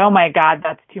bronchi. Oh my God,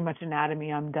 that's too much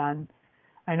anatomy, I'm done.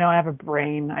 I know I have a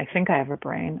brain. I think I have a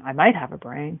brain. I might have a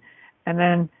brain. And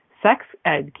then sex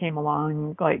ed came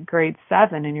along, like grade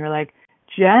 7, and you're like,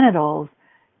 genitals,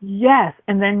 yes.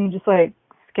 And then you just like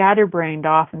scatterbrained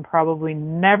off and probably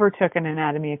never took an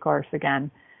anatomy course again,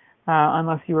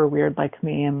 unless you were weird like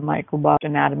me and like loved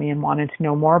anatomy and wanted to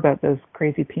know more about those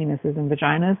crazy penises and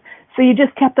vaginas. So you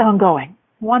just kept on going,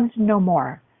 wanted to know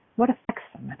more. What affects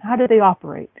them and how do they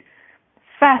operate?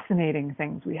 Fascinating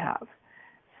things we have.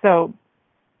 So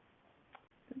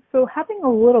having a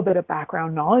little bit of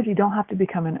background knowledge, you don't have to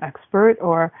become an expert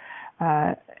or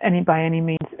by any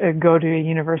means go to a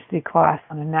university class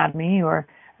on anatomy or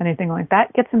anything like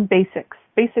that. Get some basics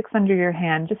under your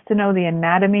hand just to know the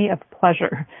anatomy of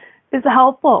pleasure is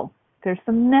helpful. There's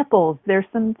some nipples. There's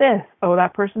some this. Oh,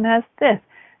 that person has this.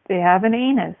 They have an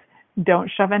anus.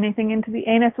 Don't shove anything into the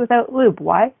anus without lube.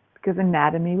 Why? Because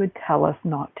anatomy would tell us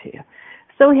not to.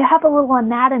 So you have a little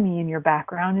anatomy in your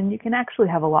background and you can actually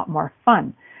have a lot more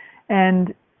fun.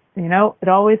 And, it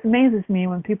always amazes me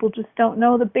when people just don't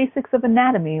know the basics of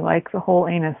anatomy, like the whole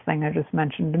anus thing I just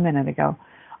mentioned a minute ago.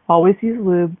 Always use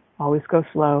lube, always go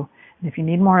slow. And if you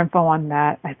need more info on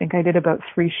that, I think I did about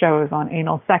 3 shows on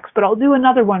anal sex, but I'll do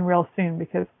another one real soon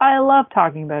because I love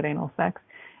talking about anal sex.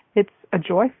 It's a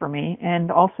joy for me, and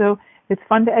also it's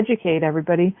fun to educate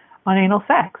everybody on anal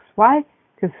sex. Why?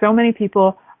 Because so many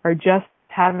people are just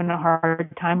having a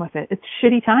hard time with it. It's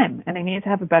shitty time, and they need to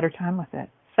have a better time with it.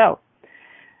 So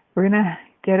we're going to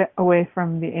get away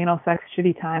from the anal sex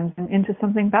shitty times and into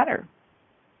something better.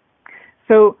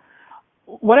 So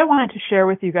what I wanted to share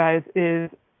with you guys is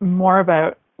more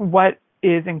about what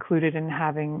is included in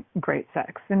having great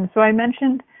sex. And so I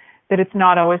mentioned that it's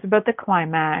not always about the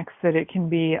climax, that it can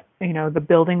be, the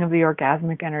building of the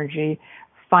orgasmic energy,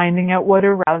 finding out what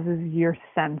arouses your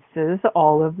senses,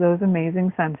 all of those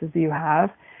amazing senses you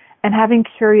have, and having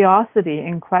curiosity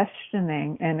and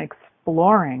questioning and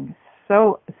exploring.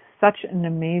 Such an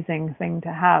amazing thing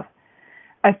to have.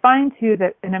 I find too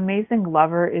that an amazing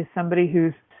lover is somebody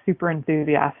who's super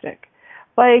enthusiastic.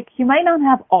 Like, you might not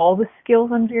have all the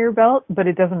skills under your belt, but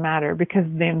it doesn't matter because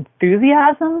the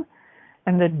enthusiasm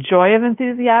and the joy of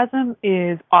enthusiasm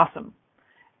is awesome.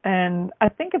 And I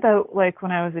think about like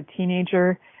when I was a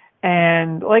teenager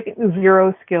and like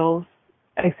 0 skills,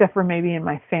 except for maybe in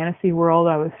my fantasy world,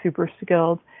 I was super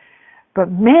skilled. But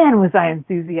man, was I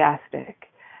enthusiastic.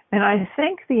 And I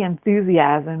think the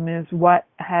enthusiasm is what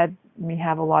had me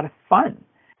have a lot of fun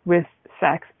with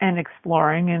sex and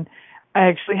exploring. And I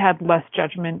actually had less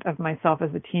judgment of myself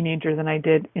as a teenager than I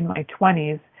did in my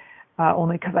 20s,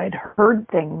 only because I'd heard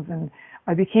things and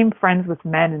I became friends with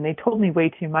men and they told me way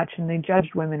too much and they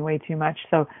judged women way too much.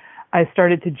 So I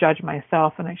started to judge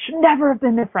myself and I should never have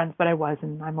been their friends, but I was,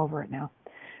 and I'm over it now.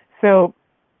 So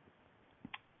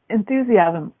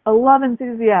enthusiasm. I love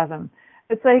enthusiasm.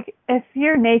 It's like if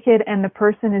you're naked and the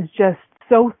person is just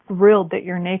so thrilled that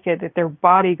you're naked that their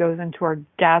body goes into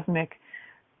orgasmic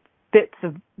bits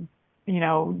of,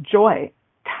 joy.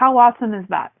 How awesome is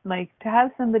that? Like to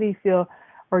have somebody feel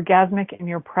orgasmic in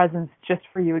your presence just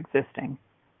for you existing.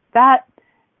 That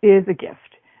is a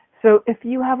gift. So if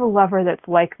you have a lover that's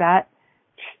like that,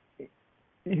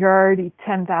 you're already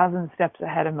 10,000 steps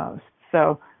ahead of most.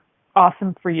 So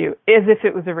awesome for you, as if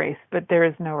it was a race, but there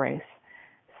is no race.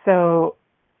 So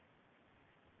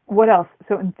what else?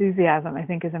 So enthusiasm, I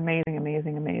think, is amazing,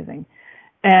 amazing, amazing.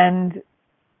 And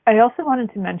I also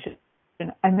wanted to mention,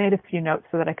 I made a few notes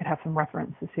so that I could have some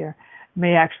references here.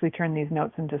 May actually turn these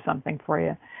notes into something for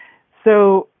you.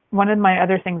 So one of my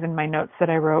other things in my notes that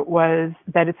I wrote was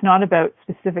that it's not about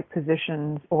specific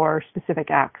positions or specific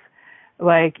acts.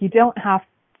 Like, you don't have,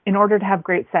 in order to have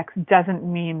great sex doesn't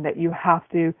mean that you have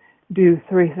to do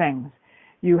 3 things.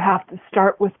 You have to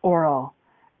start with oral,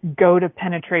 go to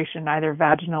penetration, either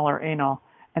vaginal or anal,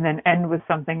 and then end with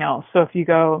something else. So if you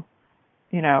go,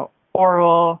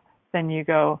 oral, then you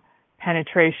go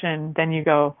penetration, then you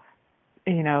go,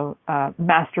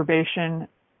 masturbation,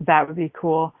 that would be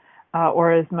cool.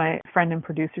 Or as my friend and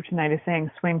producer tonight is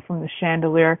saying, swing from the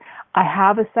chandelier. I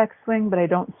have a sex swing, but I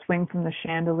don't swing from the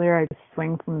chandelier. I just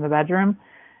swing from the bedroom.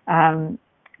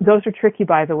 Those are tricky,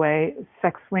 by the way.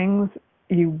 Sex swings,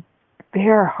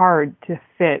 they're hard to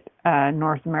fit a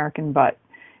North American butt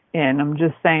in. I'm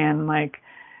just saying,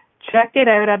 check it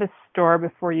out at a store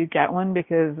before you get one,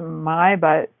 because my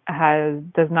butt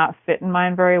does not fit in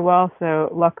mine very well. So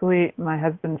luckily my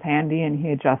husband's handy and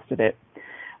he adjusted it,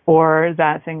 or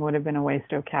that thing would have been a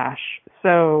waste of cash.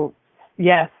 So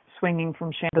yes, swinging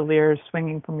from chandeliers,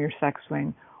 swinging from your sex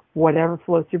swing, whatever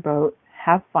floats your boat,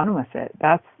 have fun with it.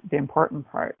 That's the important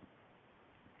part.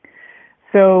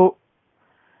 So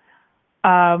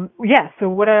so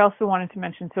what I also wanted to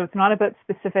mention, so it's not about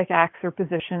specific acts or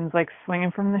positions like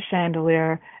swinging from the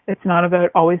chandelier. It's not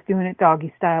about always doing it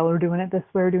doggy style or doing it this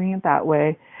way or doing it that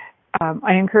way.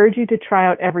 I encourage you to try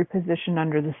out every position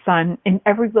under the sun in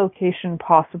every location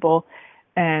possible.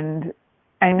 And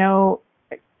I know,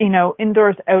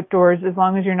 indoors, outdoors, as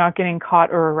long as you're not getting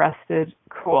caught or arrested,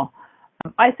 cool.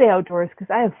 I say outdoors because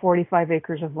I have 45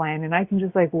 acres of land and I can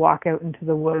just walk out into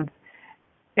the woods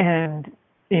and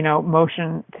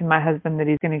motion to my husband that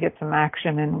he's going to get some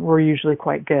action, and we're usually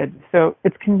quite good. So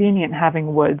it's convenient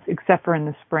having woods, except for in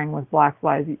the spring with black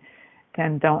flies.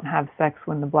 Again, don't have sex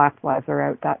when the black flies are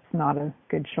out. That's not a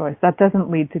good choice. That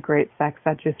doesn't lead to great sex.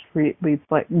 That just leads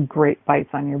great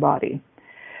bites on your body.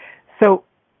 So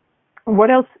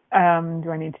what else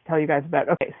do I need to tell you guys about?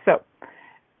 Okay, so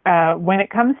when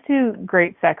it comes to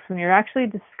great sex, when you're actually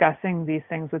discussing these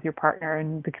things with your partner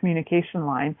and the communication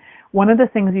line, one of the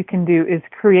things you can do is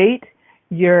create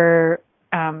your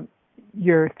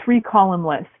 3-column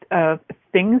list of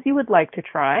things you would like to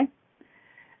try,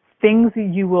 things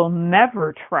you will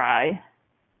never try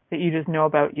that you just know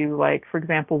about you. Like, for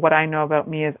example, what I know about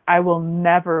me is I will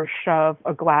never shove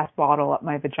a glass bottle up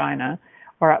my vagina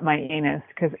or up my anus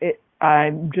because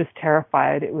I'm just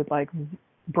terrified it would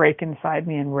break inside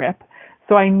me and rip.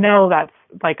 So I know that's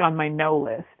on my no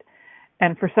list.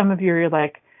 And for some of you, you're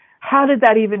like, how did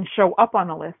that even show up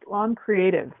on a list? Well, I'm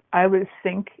creative. I would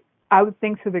think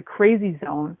to the crazy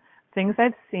zone, things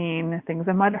I've seen, things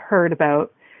I might have heard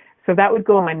about. So that would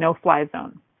go in my no-fly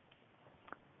zone.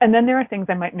 And then there are things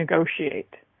I might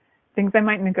negotiate. Things I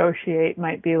might negotiate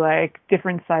might be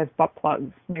different size butt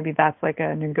plugs. Maybe that's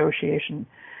a negotiation.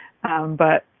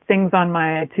 But things on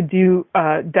my to-do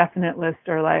definite list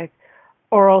are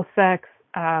oral sex,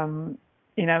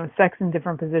 sex in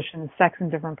different positions, sex in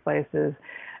different places.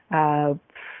 I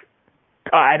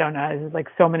don't know. There's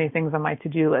so many things on my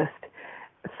to-do list.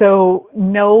 So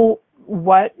know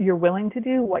what you're willing to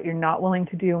do, what you're not willing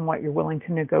to do, and what you're willing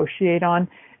to negotiate on.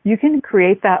 You can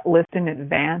create that list in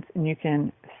advance, and you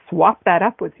can swap that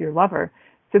up with your lover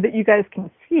so that you guys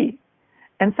can see.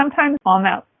 And sometimes on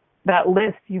that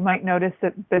list, you might notice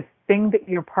that the thing that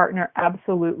your partner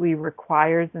absolutely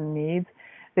requires and needs,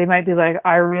 they might be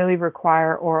I really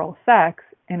require oral sex,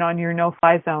 and on your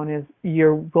no-fly zone is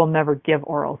will never give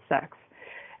oral sex.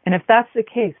 And if that's the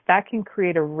case, that can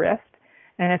create a rift.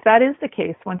 And if that is the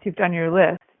case, once you've done your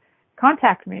list,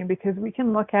 contact me because we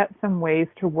can look at some ways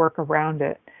to work around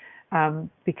it.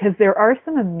 Because there are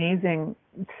some amazing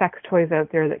sex toys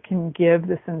out there that can give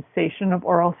the sensation of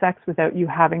oral sex without you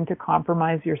having to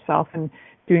compromise yourself and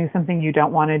doing something you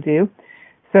don't want to do.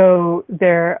 So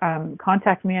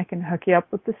contact me. I can hook you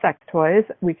up with the sex toys.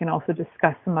 We can also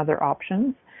discuss some other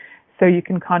options. So you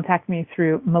can contact me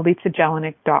through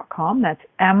milicajelenic.com. That's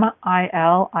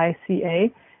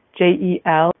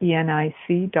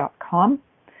MILICAJELENIC.com.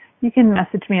 You can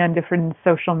message me on different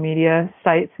social media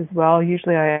sites as well.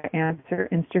 Usually I answer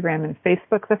Instagram and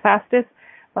Facebook the fastest.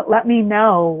 But let me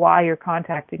know why you're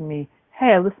contacting me.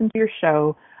 Hey, I listened to your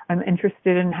show. I'm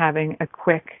interested in having a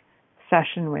quick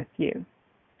session with you.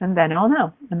 And then I'll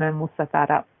know. And then we'll set that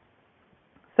up.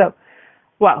 So,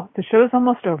 the show is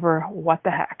almost over. What the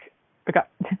heck?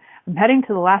 I'm heading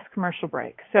to the last commercial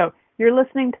break. So you're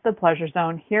listening to The Pleasure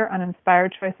Zone here on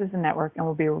Inspired Choices Network, and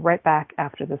we'll be right back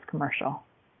after this commercial.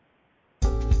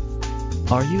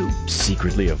 Are you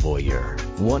secretly a voyeur,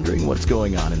 wondering what's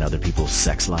going on in other people's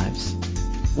sex lives?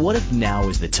 What if now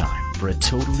is the time for a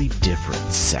totally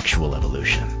different sexual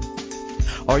evolution?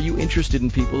 Are you interested in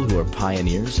people who are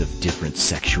pioneers of different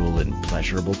sexual and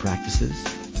pleasurable practices?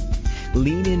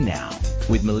 Lean in now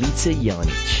with Milica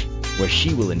Jelenic, where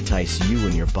she will entice you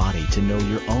and your body to know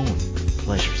your own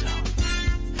pleasure zone.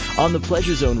 On the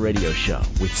Pleasure Zone radio show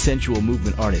with sensual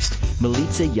movement artist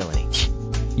Milica Jelenic,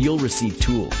 you'll receive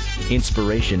tools,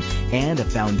 inspiration, and a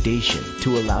foundation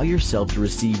to allow yourself to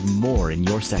receive more in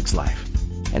your sex life,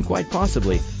 and quite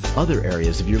possibly other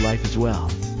areas of your life as well.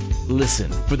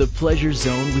 Listen for the Pleasure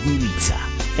Zone with Milica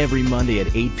every Monday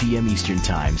at 8 p.m. Eastern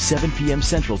Time, 7 p.m.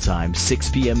 Central Time, 6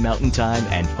 p.m. Mountain Time,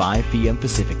 and 5 p.m.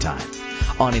 Pacific Time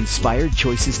on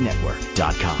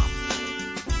InspiredChoicesNetwork.com.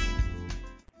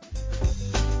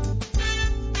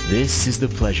 This is the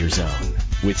Pleasure Zone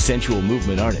with sensual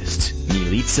movement artist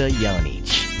Milica Jelenic.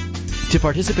 To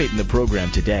participate in the program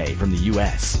today from the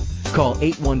U.S., call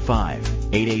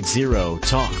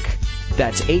 815-880-TALK.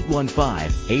 That's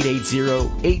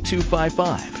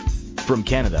 815-880-8255. From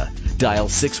Canada, dial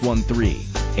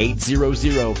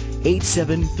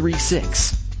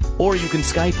 613-800-8736. Or you can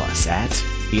Skype us at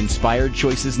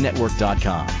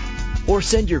InspiredChoicesNetwork.com. Or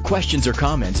send your questions or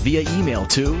comments via email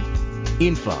to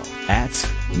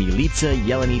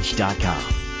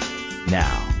info@MilicaJelenic.com.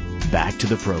 Now, back to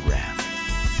the program.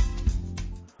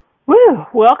 Woo!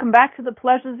 Welcome back to the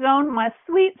Pleasure Zone, my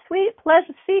sweet, sweet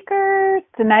pleasure seekers.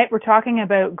 Tonight we're talking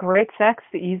about great sex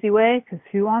the easy way, because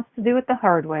who wants to do it the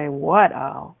hard way? What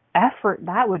a effort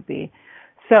that would be.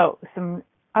 So,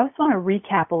 I just want to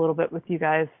recap a little bit with you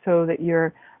guys so that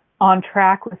you're on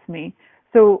track with me.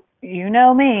 So, you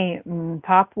know me,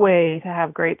 top way to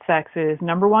have great sex is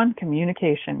number 1,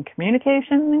 communication.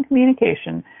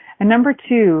 Communication. And number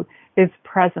 2 is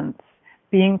presence,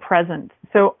 being present.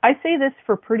 So I say this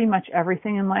for pretty much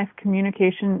everything in life.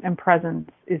 Communication and presence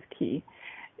is key.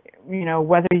 You know,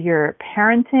 whether you're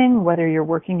parenting, whether you're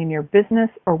working in your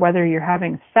business, or whether you're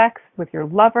having sex with your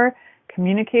lover,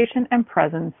 communication and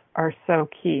presence are so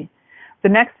key. The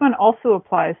next one also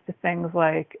applies to things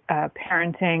like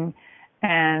parenting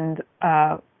and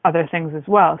other things as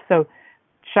well. So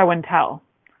show and tell.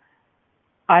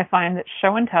 I find that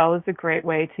show and tell is a great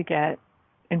way to get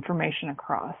information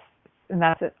across. And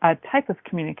that's a type of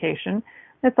communication.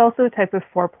 It's also a type of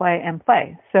foreplay and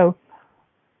play. So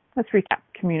let's recap.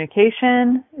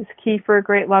 Communication is key for a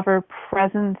great lover.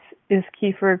 Presence is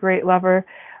key for a great lover.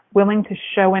 Willing to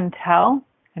show and tell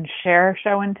and share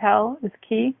show and tell is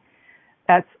key.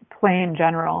 That's play in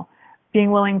general.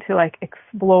 Being willing to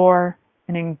explore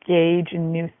and engage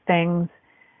in new things.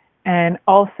 And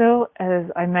also, as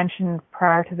I mentioned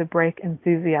prior to the break,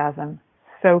 enthusiasm,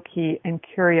 so key, and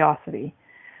curiosity.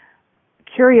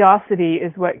 Curiosity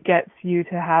is what gets you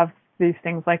to have these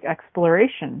things like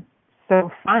exploration.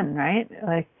 So fun, right?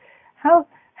 How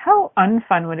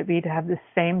unfun would it be to have the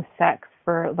same sex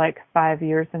for 5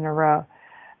 years in a row?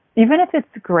 Even if it's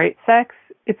great sex,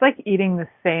 it's like eating the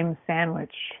same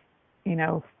sandwich,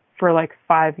 for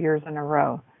 5 years in a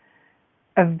row.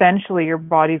 Eventually your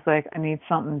body's like, I need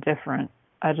something different.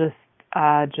 I just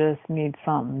need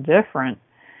something different.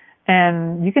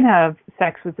 And you can have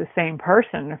sex with the same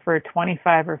person for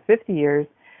 25 or 50 years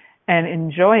and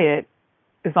enjoy it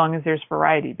as long as there's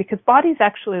variety, because bodies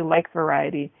actually like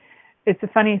variety. It's a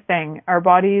funny thing. Our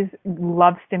bodies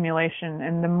love stimulation,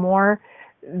 and the more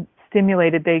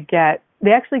stimulated they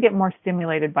actually get more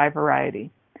stimulated by variety.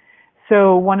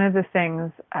 So one of the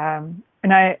things,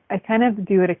 and I kind of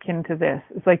do it akin to this,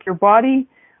 it's like your body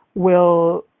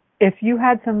will, if you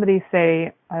had somebody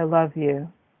say, I love you,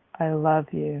 I love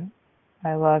you,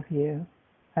 I love you,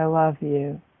 I love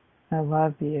you, I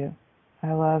love you,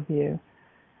 I love you,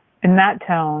 in that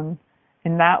tone,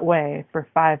 in that way, for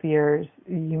 5 years,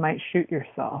 you might shoot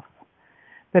yourself.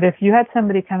 But if you had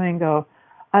somebody come in and go,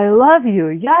 I love you,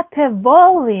 ja te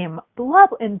volim, blah,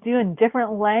 and doing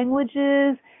different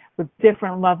languages with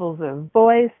different levels of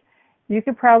voice, you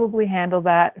could probably handle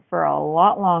that for a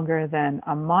lot longer than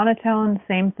a monotone,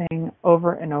 same thing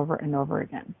over and over and over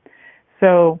again.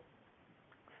 So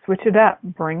switch it up,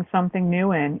 bring something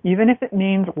new in, even if it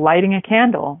means lighting a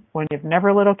candle when you've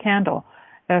never lit a candle.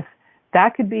 If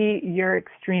that could be your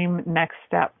extreme next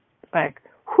step,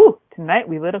 tonight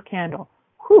we lit a candle.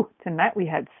 Tonight we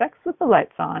had sex with the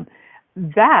lights on.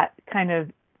 That kind of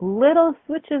little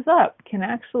switches up can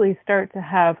actually start to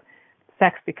have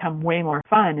sex become way more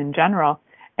fun in general.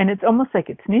 And it's almost like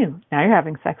it's new. Now you're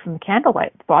having sex in the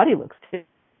candlelight. The body looks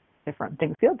different.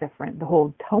 Things feel different. The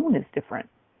whole tone is different.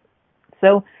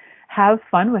 So have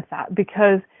fun with that,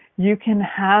 because you don't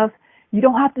have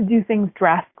to do things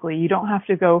drastically. You don't have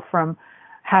to go from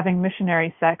having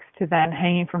missionary sex to then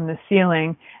hanging from the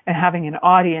ceiling and having an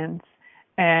audience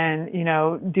and,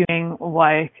 doing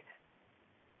like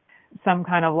some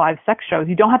kind of live sex shows.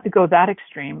 You don't have to go that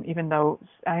extreme, even though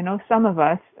I know some of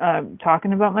us,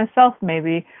 talking about myself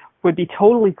maybe, would be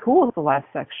totally cool with the live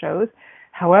sex shows.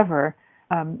 However,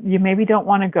 you maybe don't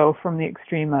want to go from the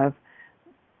extreme of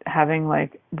having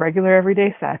like regular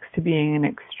everyday sex to being an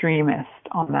extremist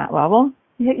on that level.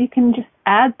 You can just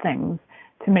add things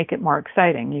to make it more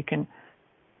exciting. You can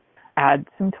add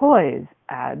some toys,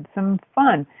 add some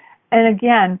fun. And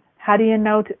again, how do you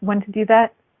know when to do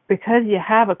that? Because you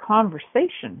have a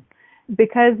conversation.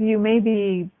 Because you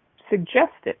maybe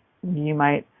suggest it. You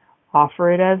might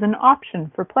offer it as an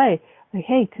option for play. Like,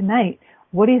 hey, tonight,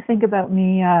 what do you think about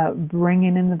me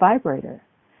bringing in the vibrator?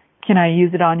 Can I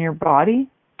use it on your body?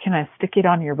 Can I stick it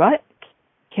on your butt?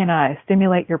 Can I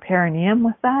stimulate your perineum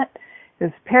with that?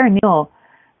 Because perineal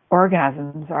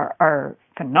orgasms are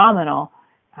phenomenal,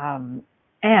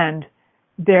 and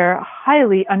they're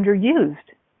highly underused.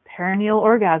 Perineal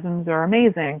orgasms are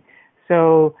amazing,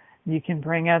 so you can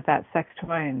bring out that sex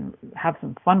toy and have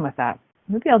some fun with that.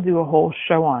 Maybe I'll do a whole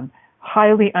show on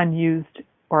highly unused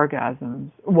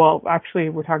orgasms. Well, actually,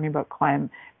 we're talking about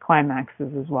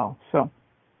climaxes as well. So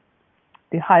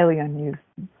the highly unused,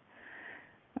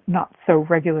 not so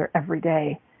regular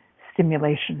everyday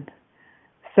stimulation.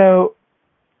 So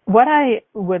what I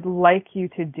would like you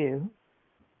to do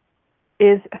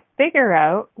is figure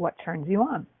out what turns you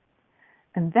on,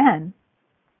 and then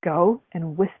go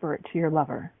and whisper it to your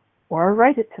lover, or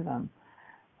write it to them,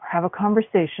 or have a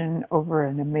conversation over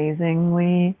an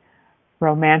amazingly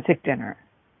romantic dinner.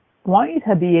 I want you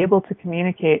to be able to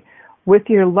communicate with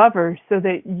your lover so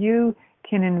that you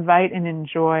can invite and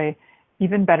enjoy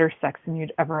even better sex than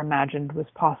you'd ever imagined was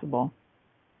possible.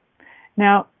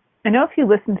 Now, I know if you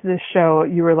listened to this show,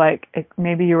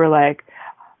 maybe you were like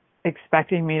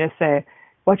expecting me to say,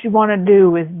 what you want to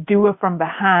do is do it from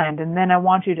behind, and then I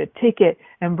want you to take it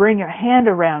and bring your hand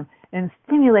around and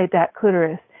stimulate that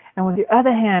clitoris. And with your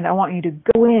other hand, I want you to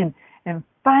go in and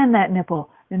find that nipple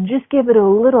and just give it a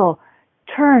little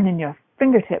turn in your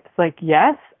fingertips. Like,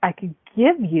 yes, I could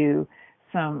give you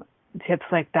some tips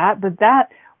like that, but that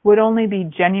would only be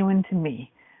genuine to me.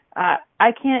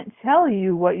 I can't tell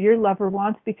you what your lover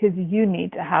wants, because you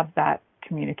need to have that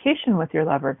communication with your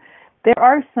lover. There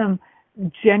are some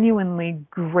genuinely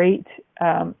great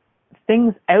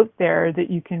things out there that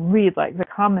you can read, like the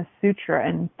Kama Sutra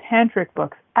and tantric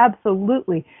books,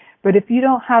 absolutely. But if you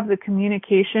don't have the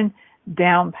communication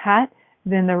down pat,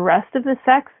 then the rest of the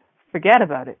sex, forget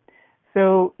about it.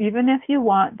 So even if you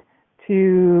want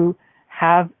to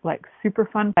have like super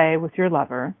fun play with your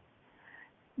lover,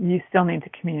 you still need to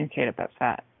communicate about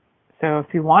that. So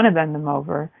if you want to bend them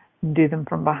over, do them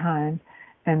from behind,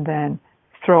 and then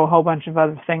throw a whole bunch of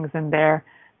other things in there,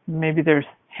 maybe there's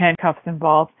handcuffs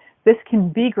involved. This can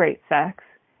be great sex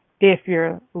if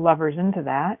your lover's into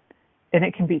that, and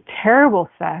it can be terrible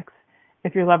sex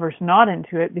if your lover's not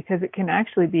into it, because it can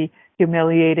actually be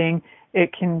humiliating.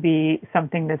 It can be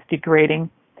something that's degrading.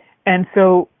 And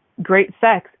so great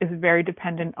sex is very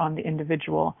dependent on the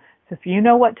individual. So if you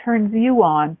know what turns you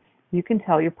on, you can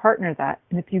tell your partner that.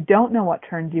 And if you don't know what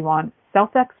turns you on,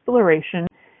 self-exploration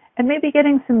and maybe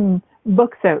getting some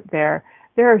books out there.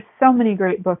 There are so many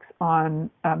great books on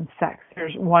sex.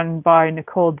 There's one by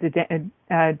Nicole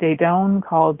Dadone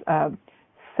called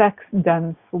Sex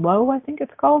Done Slow, I think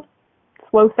it's called.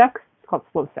 Slow Sex. It's called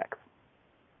Slow Sex.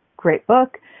 Great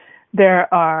book. There's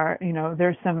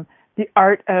The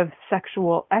Art of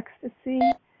Sexual Ecstasy.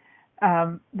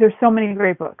 There's so many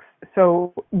great books.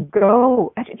 So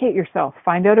go educate yourself.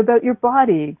 Find out about your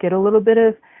body. Get a little bit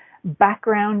of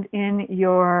background in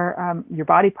your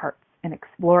body parts, and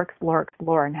explore,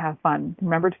 and have fun.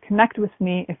 Remember to connect with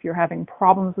me if you're having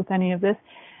problems with any of this.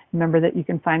 Remember that you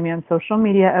can find me on social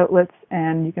media outlets,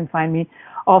 and you can find me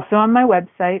also on my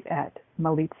website at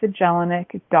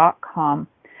milicajelenic.com.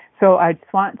 So I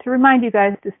just want to remind you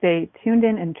guys to stay tuned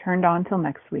in and turned on till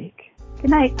next week.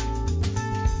 Good night.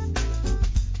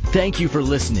 Thank you for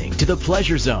listening to The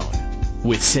Pleasure Zone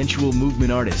with sensual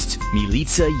movement artist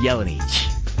Milica Jelenic.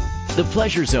 The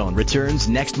Pleasure Zone returns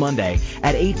next Monday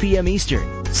at 8 p.m.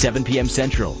 Eastern, 7 p.m.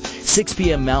 Central, 6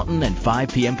 p.m. Mountain, and 5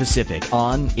 p.m. Pacific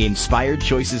on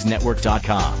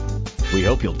InspiredChoicesNetwork.com. We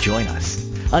hope you'll join us.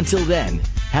 Until then,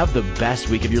 have the best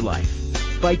week of your life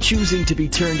by choosing to be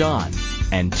turned on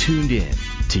and tuned in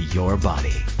to your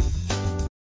body.